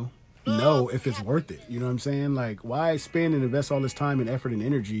 know if it's worth it. You know what I'm saying? Like, why spend and invest all this time and effort and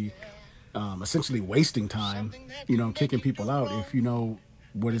energy, essentially wasting time, kicking people out if you know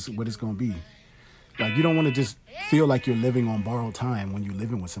what it's going to be. Like, you don't want to just feel like you're living on borrowed time when you're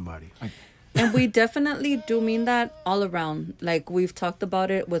living with somebody. Like, and we definitely do mean that all around. Like, we've talked about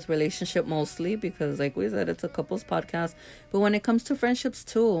it with relationship mostly because, like we said, it's a couples podcast. But when it comes to friendships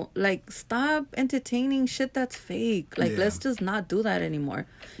too, like, stop entertaining shit that's fake. Like, let's just not do that anymore.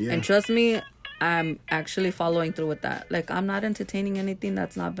 Yeah. And trust me, I'm actually following through with that. Like, I'm not entertaining anything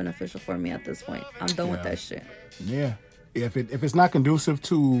that's not beneficial for me at this point. I'm done with that shit. Yeah. If it's not conducive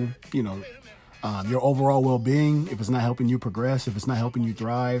to, your overall well-being, if it's not helping you progress, if it's not helping you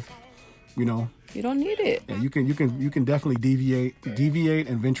thrive, you don't need it. Yeah, you can definitely deviate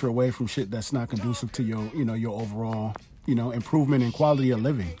and venture away from shit that's not conducive to your overall, improvement in quality of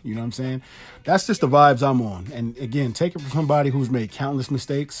living. You know what I'm saying? That's just the vibes I'm on. And again, take it from somebody who's made countless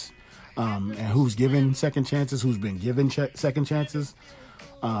mistakes, and who's given second chances, who's been given second chances.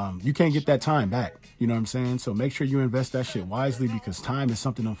 You can't get that time back. You know what I'm saying? So make sure you invest that shit wisely, because time is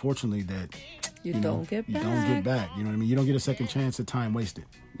something, unfortunately, that you don't get back. You know what I mean? You don't get a second chance at time wasted.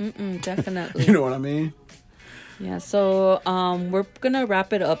 Definitely. You know what I mean? Yeah, so we're going to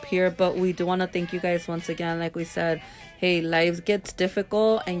wrap it up here, but we do want to thank you guys once again. Like we said, hey, life gets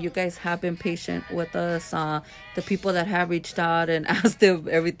difficult, and you guys have been patient with us. The people that have reached out and asked if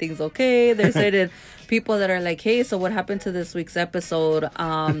everything's okay. There's certain people that are like, hey, so what happened to this week's episode?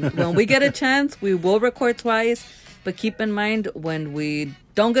 When we get a chance, we will record twice. But keep in mind, when we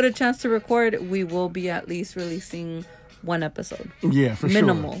don't get a chance to record, we will be at least releasing one episode. Yeah, for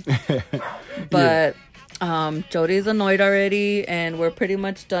minimal. Sure. But Jody's annoyed already, and we're pretty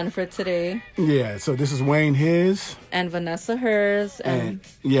much done for today. Yeah, so this is Wayne his. And Vanessa hers. And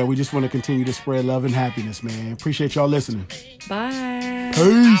yeah, we just want to continue to spread love and happiness, man. Appreciate y'all listening. Bye.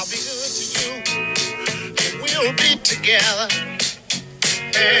 Peace. We'll be together.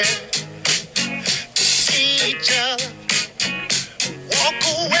 See each other. Walk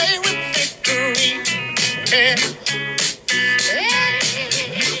away with victory.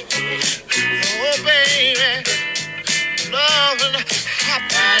 Oh, baby. Love and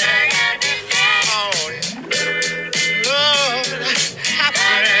happiness. Oh, yeah. Love and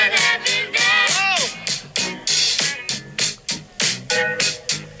happiness. Oh.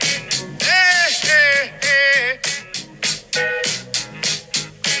 Hey, hey, hey.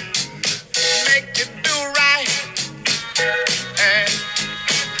 Make you do right. And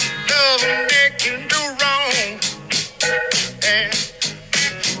love will make you do wrong. And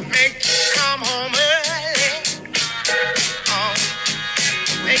make you come home early.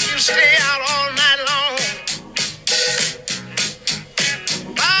 Make you stay out all night long.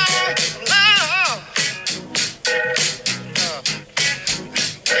 Love.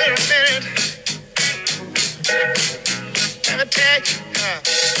 Wait a minute. Let me tell you.